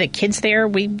 I take the kids there.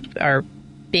 We are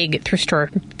big thrift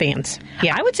store fans.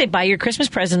 Yeah, I would say buy your Christmas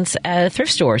presents at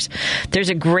thrift stores. There's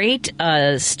a great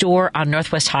store on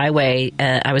Northwest Highway.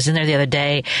 I was in there the other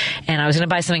day, and I was going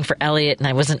to buy something for Elliot, and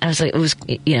I was like,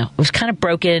 it was kind of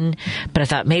broken, but I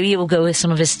thought maybe it will go with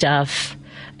some of his stuff.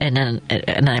 And then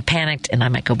I panicked, and I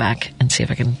might go back and see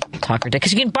if I can talk her down.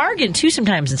 Because you can bargain, too,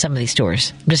 sometimes in some of these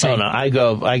stores. I'm just saying. Oh, no, I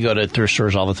go to thrift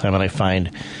stores all the time, and I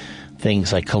find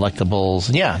things like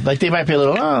collectibles. Yeah, like they might be a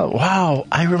little, oh, wow,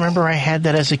 I remember I had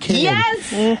that as a kid.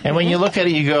 Yes! And when you look at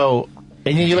it, you go,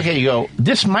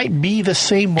 this might be the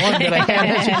same one that I had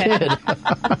as a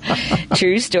kid.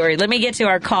 True story. Let me get to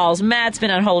our calls. Matt's been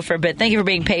on hold for a bit. Thank you for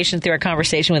being patient through our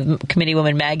conversation with Committee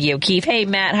Woman Maggie O'Keefe. Hey,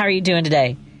 Matt, how are you doing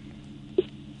today?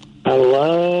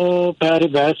 Hello, Patty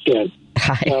Basket.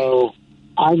 Hi. So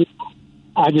I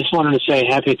just wanted to say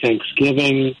happy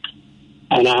Thanksgiving,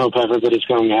 and I hope everybody's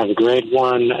going to have a great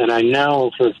one. And I know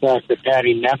for a fact that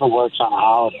Patty never works on a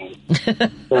holiday.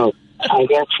 So I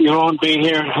guess she won't be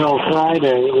here until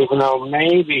Friday, even though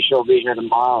maybe she'll be here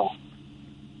tomorrow.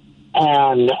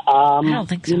 And, I don't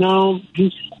think so.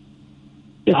 Just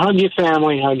hug your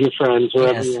family, hug your friends,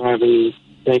 whoever you're having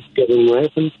Thanksgiving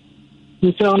with, and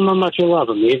you tell them how much you love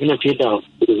them, even if you don't,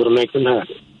 because it'll make them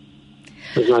happy.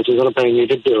 As much as it'll pay you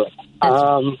to do it.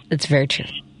 It's very true.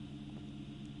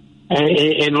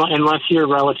 Unless you're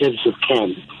relatives of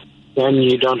Ken, then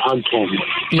you don't hug Ken.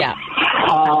 Yeah.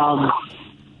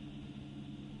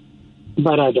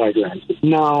 But I digress.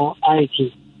 No,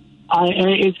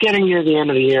 it's getting near the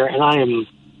end of the year, and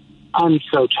I'm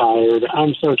so tired.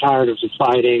 I'm so tired of the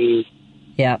fighting.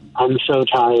 Yeah. I'm so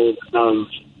tired of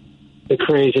the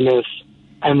craziness.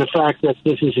 And the fact that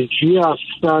this is just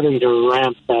starting to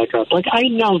ramp back up. Like, I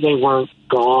know they weren't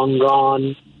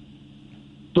gone,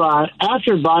 but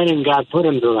after Biden got put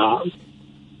into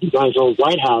his old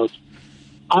White House,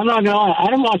 I'm not going to lie, I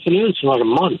didn't watch the news for like a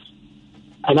month.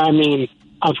 And I mean,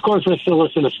 of course, I still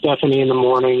listen to Stephanie in the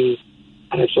morning,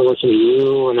 and I still listen to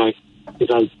you, and if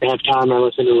I have time, I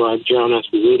listen to Joan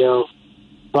Esposito.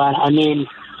 But, I mean,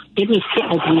 it was so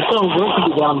work to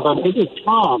be done, but it was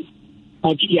calm.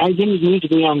 Like, I didn't need to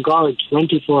be on guard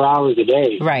 24 hours a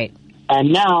day. Right.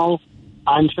 And now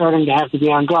I'm starting to have to be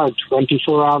on guard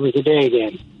 24 hours a day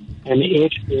again. And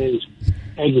it is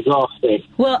exhausting.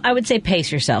 Well, I would say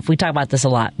pace yourself. We talk about this a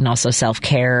lot, and also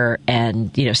self-care and,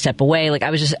 step away. Like,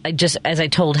 I just as I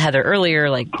told Heather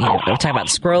earlier, we were talking about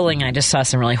scrolling, and I just saw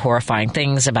some really horrifying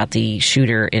things about the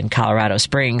shooter in Colorado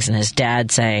Springs and his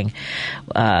dad saying,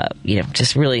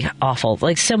 just really awful.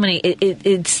 Like, so many,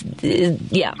 pace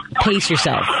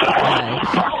yourself.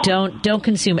 Don't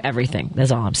consume everything.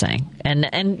 That's all I'm saying. And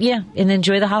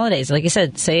enjoy the holidays. Like I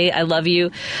said, say I love you.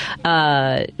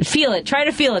 Feel it. Try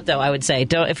to feel it, though, I would say.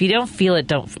 If you don't feel it,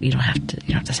 you don't have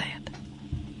to say it.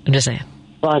 I'm just saying.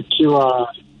 But to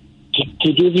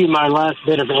give you my last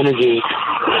bit of energy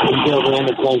until the end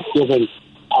of Thanksgiving,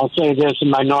 I'll say this in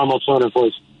my normal tone of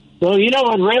voice. Well, you know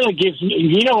what really gives me,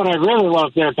 you know what I really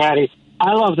love there, Patty?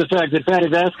 I love the fact that Patty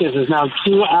Vasquez is now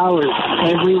 2 hours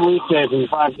every weekday from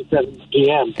 5 to 7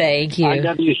 p.m. Thank you. On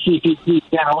WCPT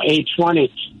channel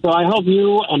 820. So I hope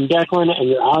you and Declan and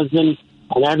your husband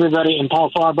and everybody, and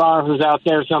Paul Farbar, who's out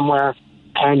there somewhere,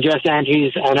 and Jess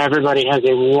Antes, and everybody has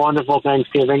a wonderful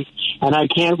Thanksgiving. And I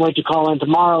can't wait to call in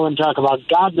tomorrow and talk about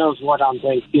God knows what on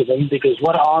Thanksgiving, because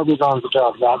what are we going to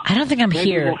talk about? I don't think I'm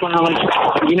here. We'll finally,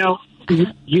 you know,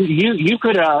 you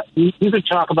could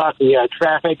talk about the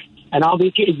traffic, and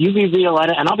you be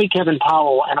Violetta, and I'll be Kevin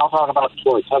Powell, and I'll talk about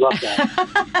sports. How about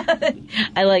that?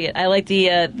 I like it. I like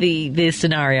the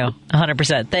scenario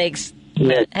 100%. Thanks.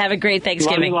 Yeah. Have a great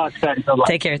Thanksgiving.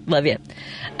 Take care. Love you.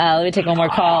 Let me take one more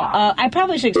call. I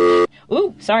probably should...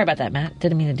 Ooh, sorry about that, Matt.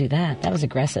 Didn't mean to do that. That was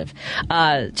aggressive.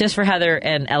 Just for Heather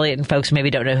and Elliot and folks who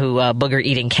maybe don't know who Booger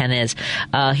Eating Ken is,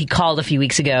 he called a few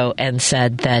weeks ago and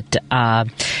said that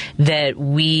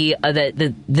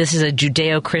this is a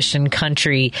Judeo-Christian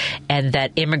country and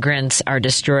that immigrants are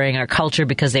destroying our culture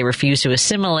because they refuse to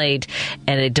assimilate,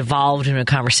 and it devolved into a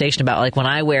conversation about, like, when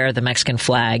I wear the Mexican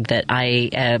flag, that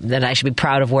I should be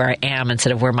proud of where I am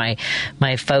instead of where my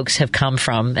folks have come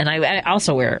from. And I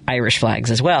also wear Irish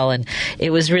flags as well. And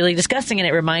it was really disgusting. And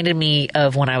it reminded me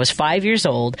of when I was 5 years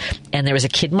old and there was a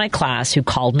kid in my class who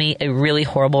called me a really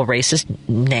horrible racist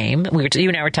name. You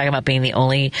and I were talking about being the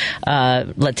only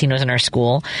Latinos in our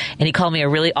school. And he called me a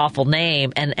really awful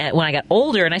name. And when I got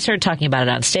older and I started talking about it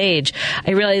on stage,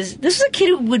 I realized this was a kid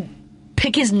who would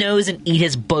pick his nose and eat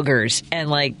his boogers, and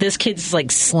like this kid's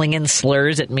like slinging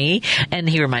slurs at me, and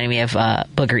he reminded me of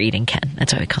Booger Eating Ken.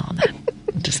 That's why we call him that.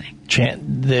 I'm just saying.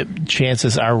 The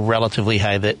chances are relatively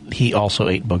high that he also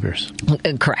ate boogers.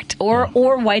 Correct,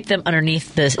 or wipe them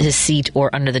underneath his seat or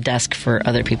under the desk for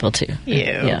other people too.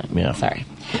 Yeah.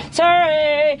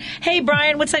 Sorry. Hey,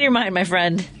 Brian, what's on your mind, my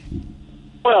friend?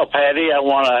 Well, Patty, I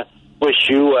want to wish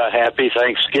you a happy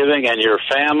Thanksgiving and your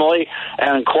family.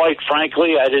 And quite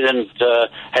frankly, I didn't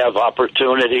have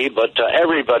opportunity, but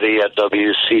everybody at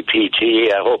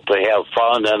WCPT, I hope they have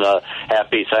fun and a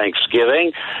happy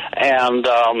Thanksgiving. And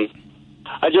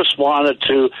I just wanted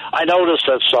to, I noticed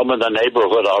that some in the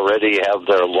neighborhood already have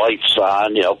their lights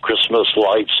on, Christmas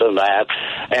lights and that.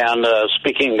 And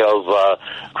speaking of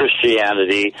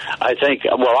Christianity, I think,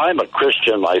 well, I'm a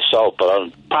Christian myself, but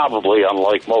I'm probably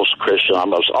unlike most Christians.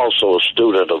 I'm also a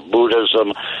student of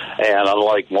Buddhism, and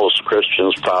unlike most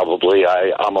Christians, probably,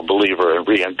 I'm a believer in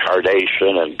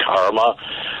reincarnation and karma.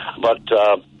 But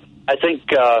I think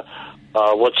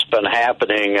what's been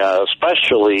happening,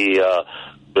 especially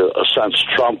since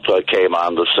Trump came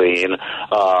on the scene,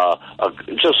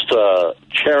 just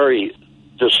cherry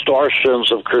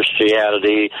distortions of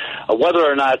Christianity, whether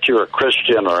or not you're a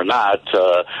Christian or not,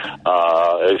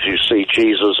 if you see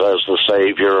Jesus as the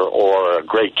Savior or a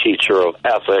great teacher of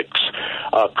ethics,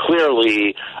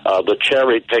 clearly the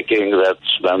cherry picking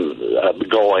that's been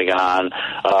going on,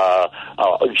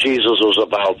 Jesus was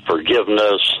about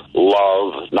forgiveness,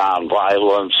 love,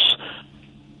 nonviolence,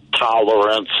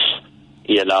 tolerance,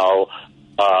 and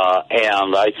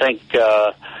I think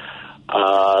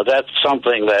that's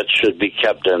something that should be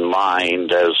kept in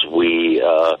mind as we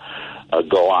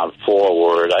go on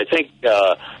forward. I think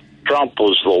Trump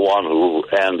was the one who,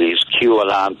 and these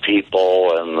QAnon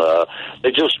people, and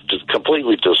they just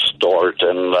completely distort.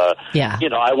 And,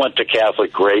 I went to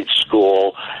Catholic grade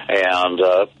school, and,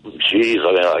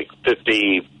 like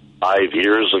 55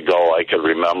 years ago, I could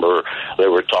remember they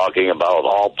were talking about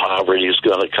all poverty is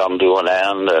going to come to an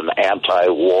end and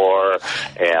anti-war,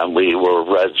 and we were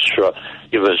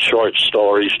given short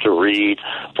stories to read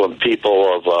from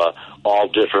people of all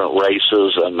different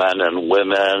races and men and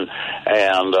women.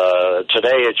 And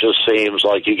today it just seems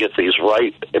like you get these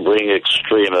right-wing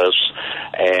extremists,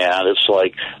 and it's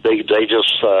like they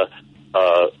just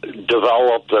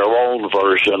develop their own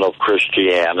version of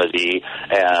Christianity,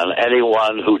 and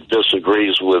anyone who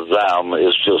disagrees with them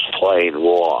is just plain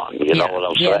wrong. You know what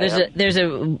I'm saying? There's a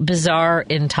bizarre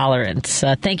intolerance.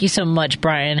 Thank you so much,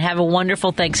 Brian. Have a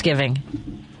wonderful Thanksgiving.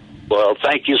 Well,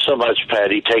 thank you so much,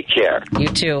 Patty. Take care. You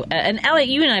too. And Elliot,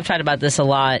 you and I have talked about this a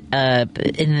lot.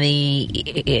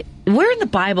 Where in the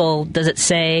Bible does it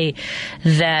say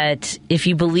that if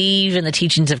you believe in the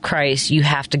teachings of Christ, you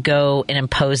have to go and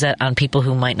impose that on people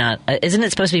who might not? Isn't it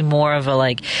supposed to be more of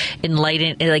a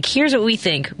enlightened, here's what we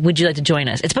think, would you like to join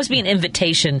us? It's supposed to be an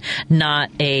invitation, not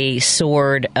a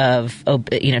sword of,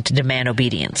 to demand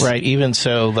obedience. Right. Even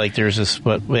so, there's this,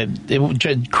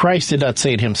 Christ did not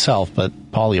say it himself, but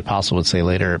Paul the Apostle would say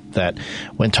later that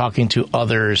when talking to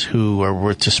others who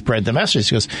were to spread the message,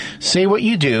 he goes, say what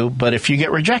you do, but if you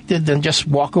get rejected, affected, then just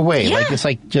walk away. Yeah. Like it's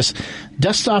like just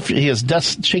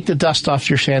shake the dust off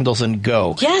your sandals and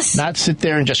go. Yes. Not sit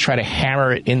there and just try to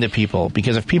hammer it into people,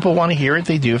 because if people want to hear it,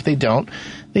 they do. If they don't,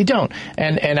 they don't.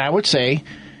 And I would say,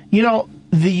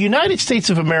 the United States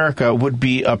of America would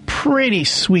be a pretty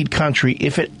sweet country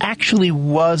if it actually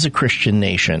was a Christian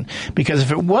nation. Because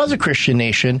if it was a Christian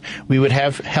nation, we would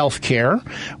have health care.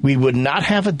 We would not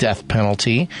have a death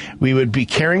penalty. We would be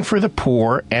caring for the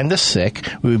poor and the sick.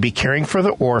 We would be caring for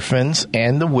the orphans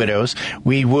and the widows.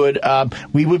 We would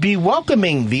be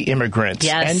welcoming the immigrants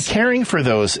and caring for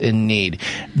those in need.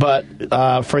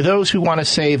 But for those who want to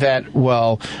say that,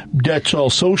 well, that's all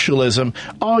socialism.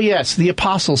 Oh, yes, the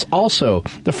apostles also.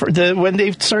 When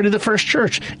they started the first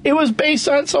church, it was based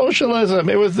on socialism.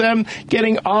 It was them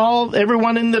getting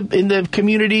everyone in the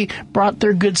community brought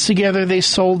their goods together. They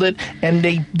sold it, and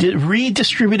they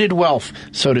redistributed wealth,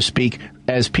 so to speak,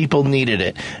 as people needed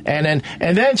it. And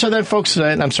then folks,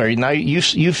 I'm sorry, now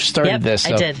you've started this.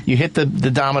 So I did. You hit the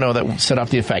domino that set off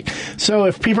the effect. So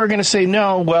if people are going to say,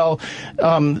 no, well,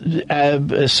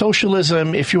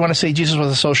 socialism, if you want to say Jesus was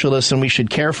a socialist and we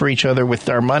should care for each other with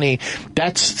our money,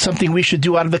 that's something we should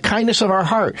do out of the kindness of our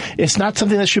heart. It's not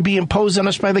something that should be imposed on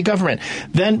us by the government.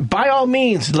 Then by all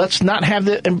means, let's not have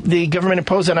the government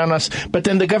impose it on us, but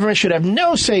then the government should have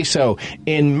no say-so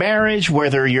in marriage,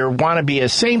 whether you want to be a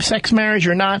same-sex marriage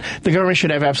or not. The government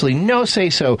should have absolutely no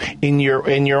say-so in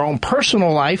your own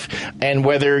personal life, and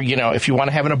whether, if you want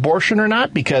to have an abortion or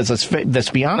not, because let's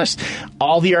be honest,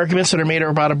 all the arguments that are made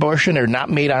about abortion are not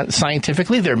made on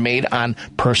scientifically. They're made on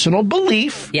personal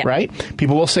belief, right?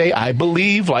 People will say, I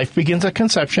believe life begins at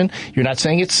conception. You're not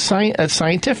saying it's a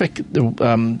scientific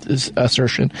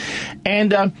assertion.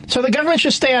 And so the government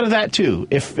should stay out of that too.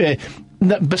 Besides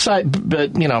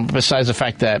the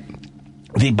fact that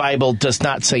the Bible does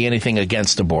not say anything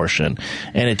against abortion,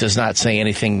 and it does not say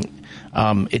anything.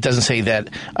 It doesn't say that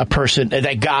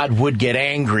that God would get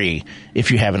angry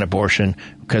if you have an abortion,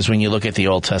 because when you look at the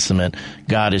Old Testament,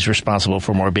 God is responsible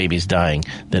for more babies dying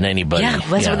than anybody. Yeah,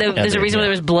 there's a reason why there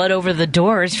was blood over the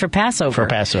doors for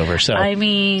Passover. So I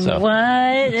mean,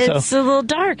 what? It's a little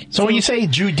dark. So when you say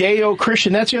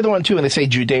Judeo-Christian, that's the other one too. When they say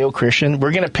Judeo-Christian,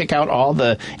 we're going to pick out all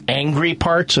the angry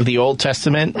parts of the Old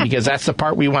Testament because that's the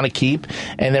part we want to keep,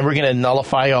 and then we're going to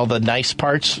nullify all the nice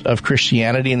parts of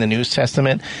Christianity in the New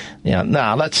Testament.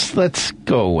 Let's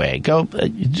go away. Go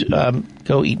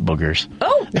eat boogers.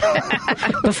 Oh!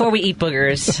 Before we eat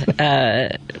boogers,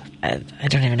 I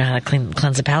don't even know how to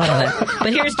cleanse the palate on it.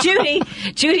 But here's Judy.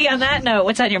 Judy, on that note,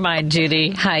 what's on your mind,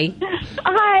 Judy? Hi.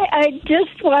 Hi. I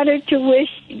just wanted to wish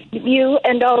you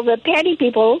and all the Patty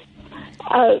people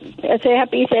a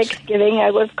happy Thanksgiving.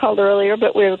 I was called earlier,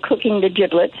 but we were cooking the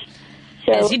giblets.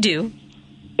 So, as you do.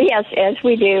 Yes, as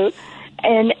we do.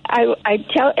 And I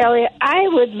tell Elliot, I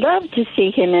would love to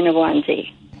see him in a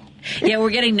onesie. Yeah, we're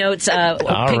getting notes. Pictures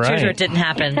right. where it didn't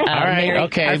happen. All right, Mary,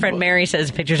 okay. Our friend Mary says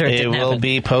pictures where it didn't happen. It will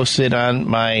be posted on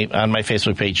my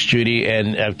Facebook page, Judy.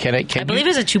 And I believe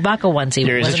it's a Chewbacca onesie.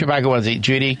 There is a Chewbacca onesie.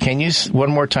 Judy, can you one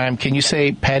more time? Can you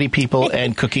say Patty people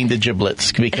and cooking the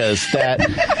giblets, because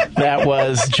that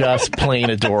was just plain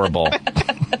adorable.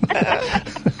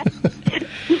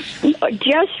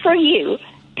 Just for you,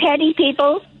 Patty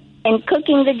people and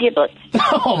cooking the giblets.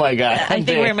 Oh, my God. I think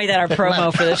we're going to make that our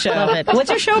promo for the show. What's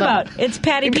our show about? It's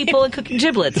Patty people and cooking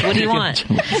giblets. What do you want?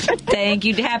 Thank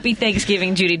you. Happy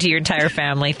Thanksgiving, Judy, to your entire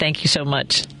family. Thank you so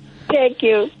much. Thank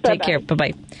you. Bye-bye. Take care.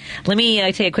 Bye-bye. Let me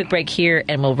take a quick break here,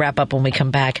 and we'll wrap up when we come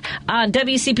back. On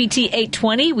WCPT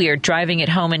 820, we are driving it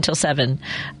home until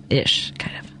 7-ish,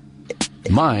 kind of.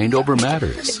 Mind Over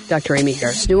Matters. Dr. Amy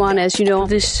Harris Nuwan, as you know,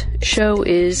 this show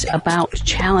is about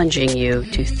challenging you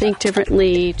to think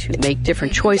differently, to make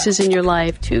different choices in your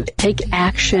life, to take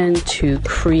action, to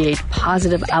create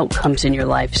positive outcomes in your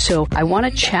life. So I want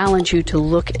to challenge you to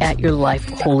look at your life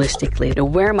holistically. To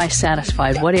where am I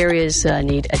satisfied? What areas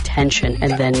need attention?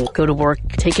 And then go to work,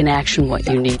 take an action what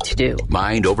you need to do.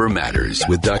 Mind Over Matters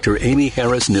with Dr. Amy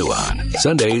Harris Nuwan.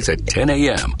 Sundays at 10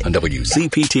 a.m. on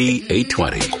WCPT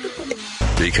 820.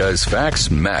 Because facts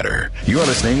matter. You're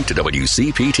listening to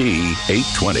WCPT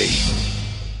 820.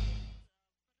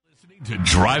 Listening to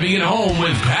Driving It Home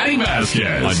with Patty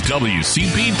Vasquez on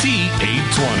WCPT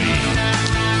 820.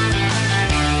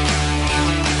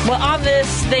 Well, on this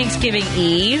Thanksgiving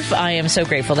Eve, I am so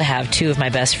grateful to have two of my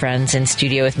best friends in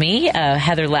studio with me.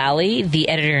 Heather Lally, the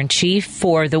editor-in-chief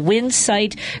for the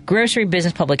Winsight grocery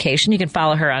business publication. You can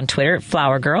follow her on Twitter at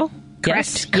Flour Girl.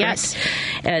 Correct. Yes.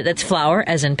 That's flour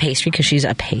as in pastry, because she's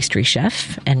a pastry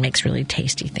chef and makes really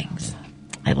tasty things.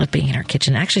 I love being in her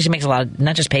kitchen. Actually, she makes a lot of,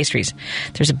 not just pastries.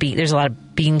 There's a lot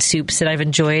of bean soups that I've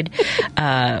enjoyed.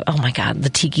 Oh my God, the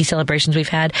tiki celebrations we've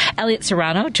had. Elliot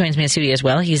Serrano joins me in studio as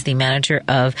well. He's the manager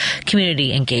of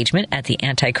community engagement at the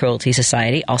Anti-Cruelty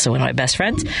Society, also one of my best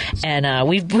friends. And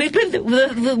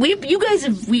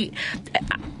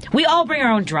we all bring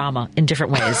our own drama in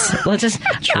different ways.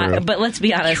 But let's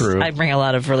be honest, True. I bring a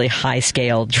lot of really high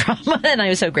scale drama, and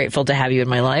I'm so grateful to have you in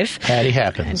my life. Patty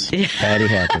happens. Patty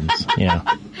happens. Yeah.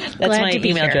 That's Glad my to be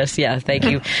email here. address. Yeah, thank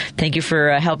you. Thank you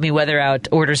for helping me weather out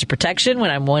orders of protection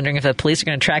when I'm wondering if the police are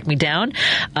going to track me down.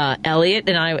 Elliot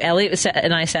and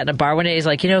I sat in a bar one day. He's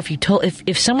like,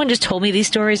 if someone just told me these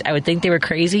stories, I would think they were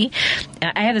crazy.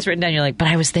 I have this written down. You're like, but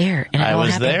I was there. And I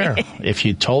was there. If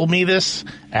you told me this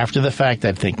after the fact,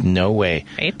 I'd think, no way.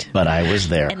 Right. But I was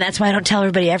there. And that's why I don't tell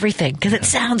everybody everything, because it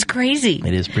sounds crazy.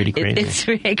 It is pretty crazy. It's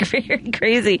very, very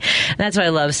crazy. And that's why I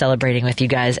love celebrating with you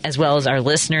guys, as well as our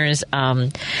listeners. I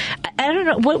don't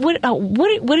know,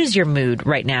 what is your mood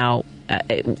right now?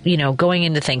 Going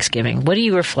into Thanksgiving, what do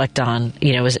you reflect on?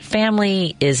 Is it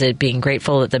family? Is it being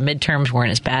grateful that the midterms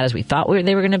weren't as bad as we thought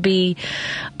they were going to be?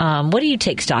 What do you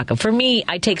take stock of? For me,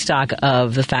 I take stock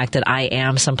of the fact that I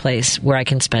am someplace where I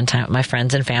can spend time with my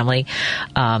friends and family,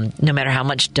 no matter how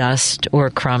much dust or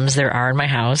crumbs there are in my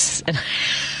house and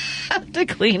I have to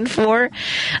clean for.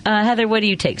 Heather, what do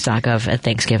you take stock of at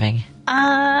Thanksgiving?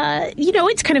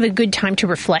 It's kind of a good time to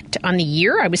reflect on the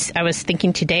year. I was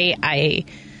thinking today,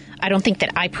 I don't think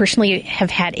that I personally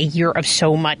have had a year of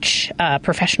so much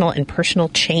professional and personal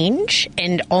change,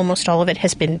 and almost all of it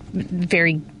has been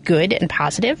very good and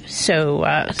positive. So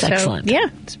that's excellent. Yeah.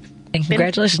 And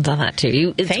congratulations on that,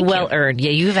 too. It's well earned.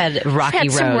 Yeah, you've had rocky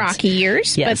roads. Some rocky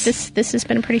years, yes. But this has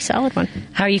been a pretty solid one.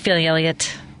 How are you feeling,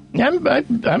 Elliot?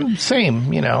 I'm same.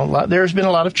 There's been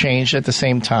a lot of change at the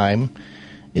same time.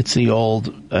 It's the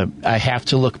old, I have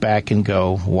to look back and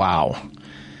go, wow.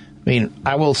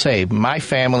 I will say, my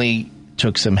family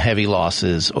took some heavy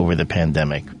losses over the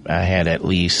pandemic. I had at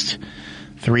least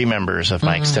 3 members of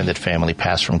my extended family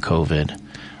pass from COVID.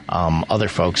 Other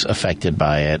folks affected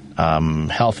by it.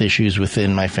 Health issues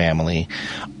within my family.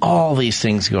 All these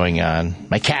things going on.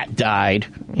 My cat died,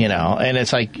 and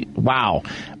it's like, wow.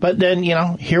 But then,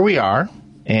 here we are,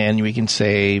 and we can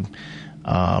say,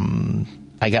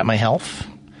 I got my health.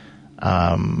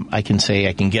 I can say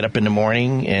I can get up in the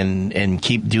morning and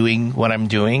keep doing what I'm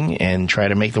doing and try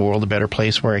to make the world a better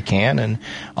place where I can. And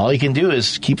all you can do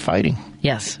is keep fighting.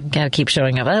 Yes, got to keep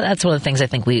showing up. That's one of the things I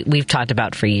think we've talked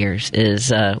about for years. Is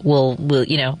we'll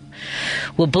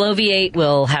bloviate,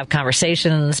 we'll have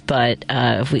conversations, but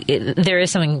there is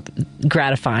something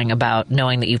gratifying about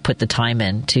knowing that you've put the time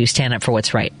in to stand up for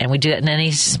what's right, and we do it in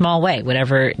any small way,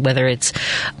 whether it's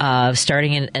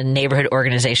starting a neighborhood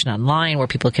organization online where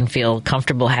people can feel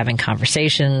comfortable having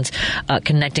conversations,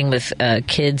 connecting with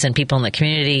kids and people in the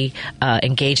community,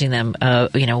 engaging them,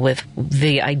 with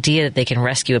the idea that they can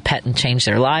rescue a pet and change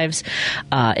their lives.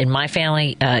 In my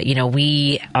family,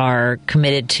 we are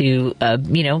committed to,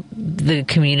 the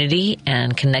community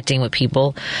and connecting with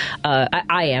people.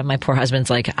 I am. My poor husband's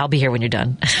like, I'll be here when you're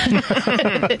done.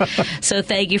 So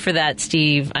thank you for that,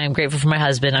 Steve. I'm grateful for my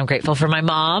husband. I'm grateful for my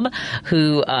mom,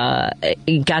 who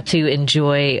got to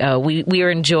enjoy. We were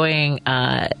enjoying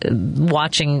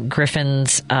watching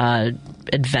Griffin's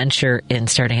adventure in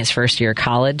starting his first year of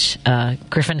college.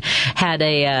 Griffin had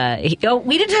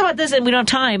we didn't talk about this and we don't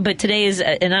have time, but today is,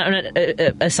 and I'm not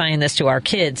assigning this to our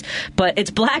kids, but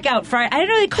it's Blackout Friday. I didn't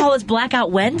know they call it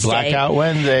Blackout Wednesday. Blackout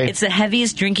Wednesday. It's the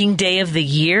heaviest drinking day of the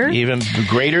year. Even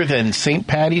greater than St.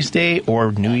 Patty's Day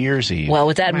or New Year's Eve. Well,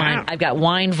 with that in mind, I've got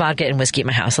wine, vodka, and whiskey at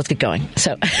my house. Let's get going.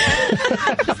 So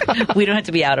we don't have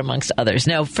to be out amongst others.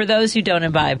 No, for those who don't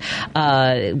imbibe,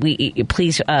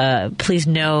 please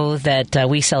know that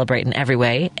we celebrate in every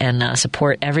way and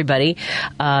support everybody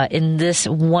in this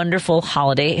wonderful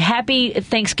holiday. Happy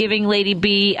Thanksgiving, Lady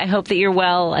B. I hope that you're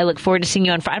well. I look forward to seeing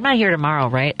you on Friday. I'm not here tomorrow,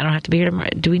 right? I don't have to be here tomorrow.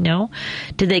 Do we know?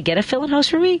 Did they get a fill-in host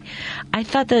for me? I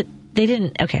thought that they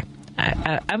didn't. Okay.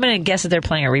 I'm going to guess that they're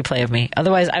playing a replay of me.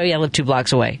 Otherwise, I live 2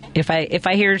 blocks away. If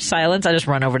I hear silence, I just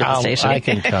run over to the station. I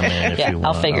can come in if you want.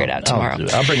 I'll figure it out tomorrow.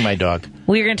 I'll bring my dog.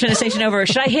 We're going to turn the station over.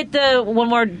 Should I hit the one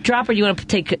more drop, or do you want to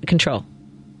take control?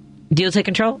 Do you take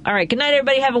control? All right. Good night,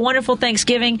 everybody. Have a wonderful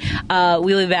Thanksgiving.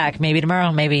 We'll be back maybe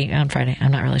tomorrow, maybe on Friday.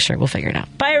 I'm not really sure. We'll figure it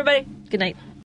out. Bye, everybody. Good night.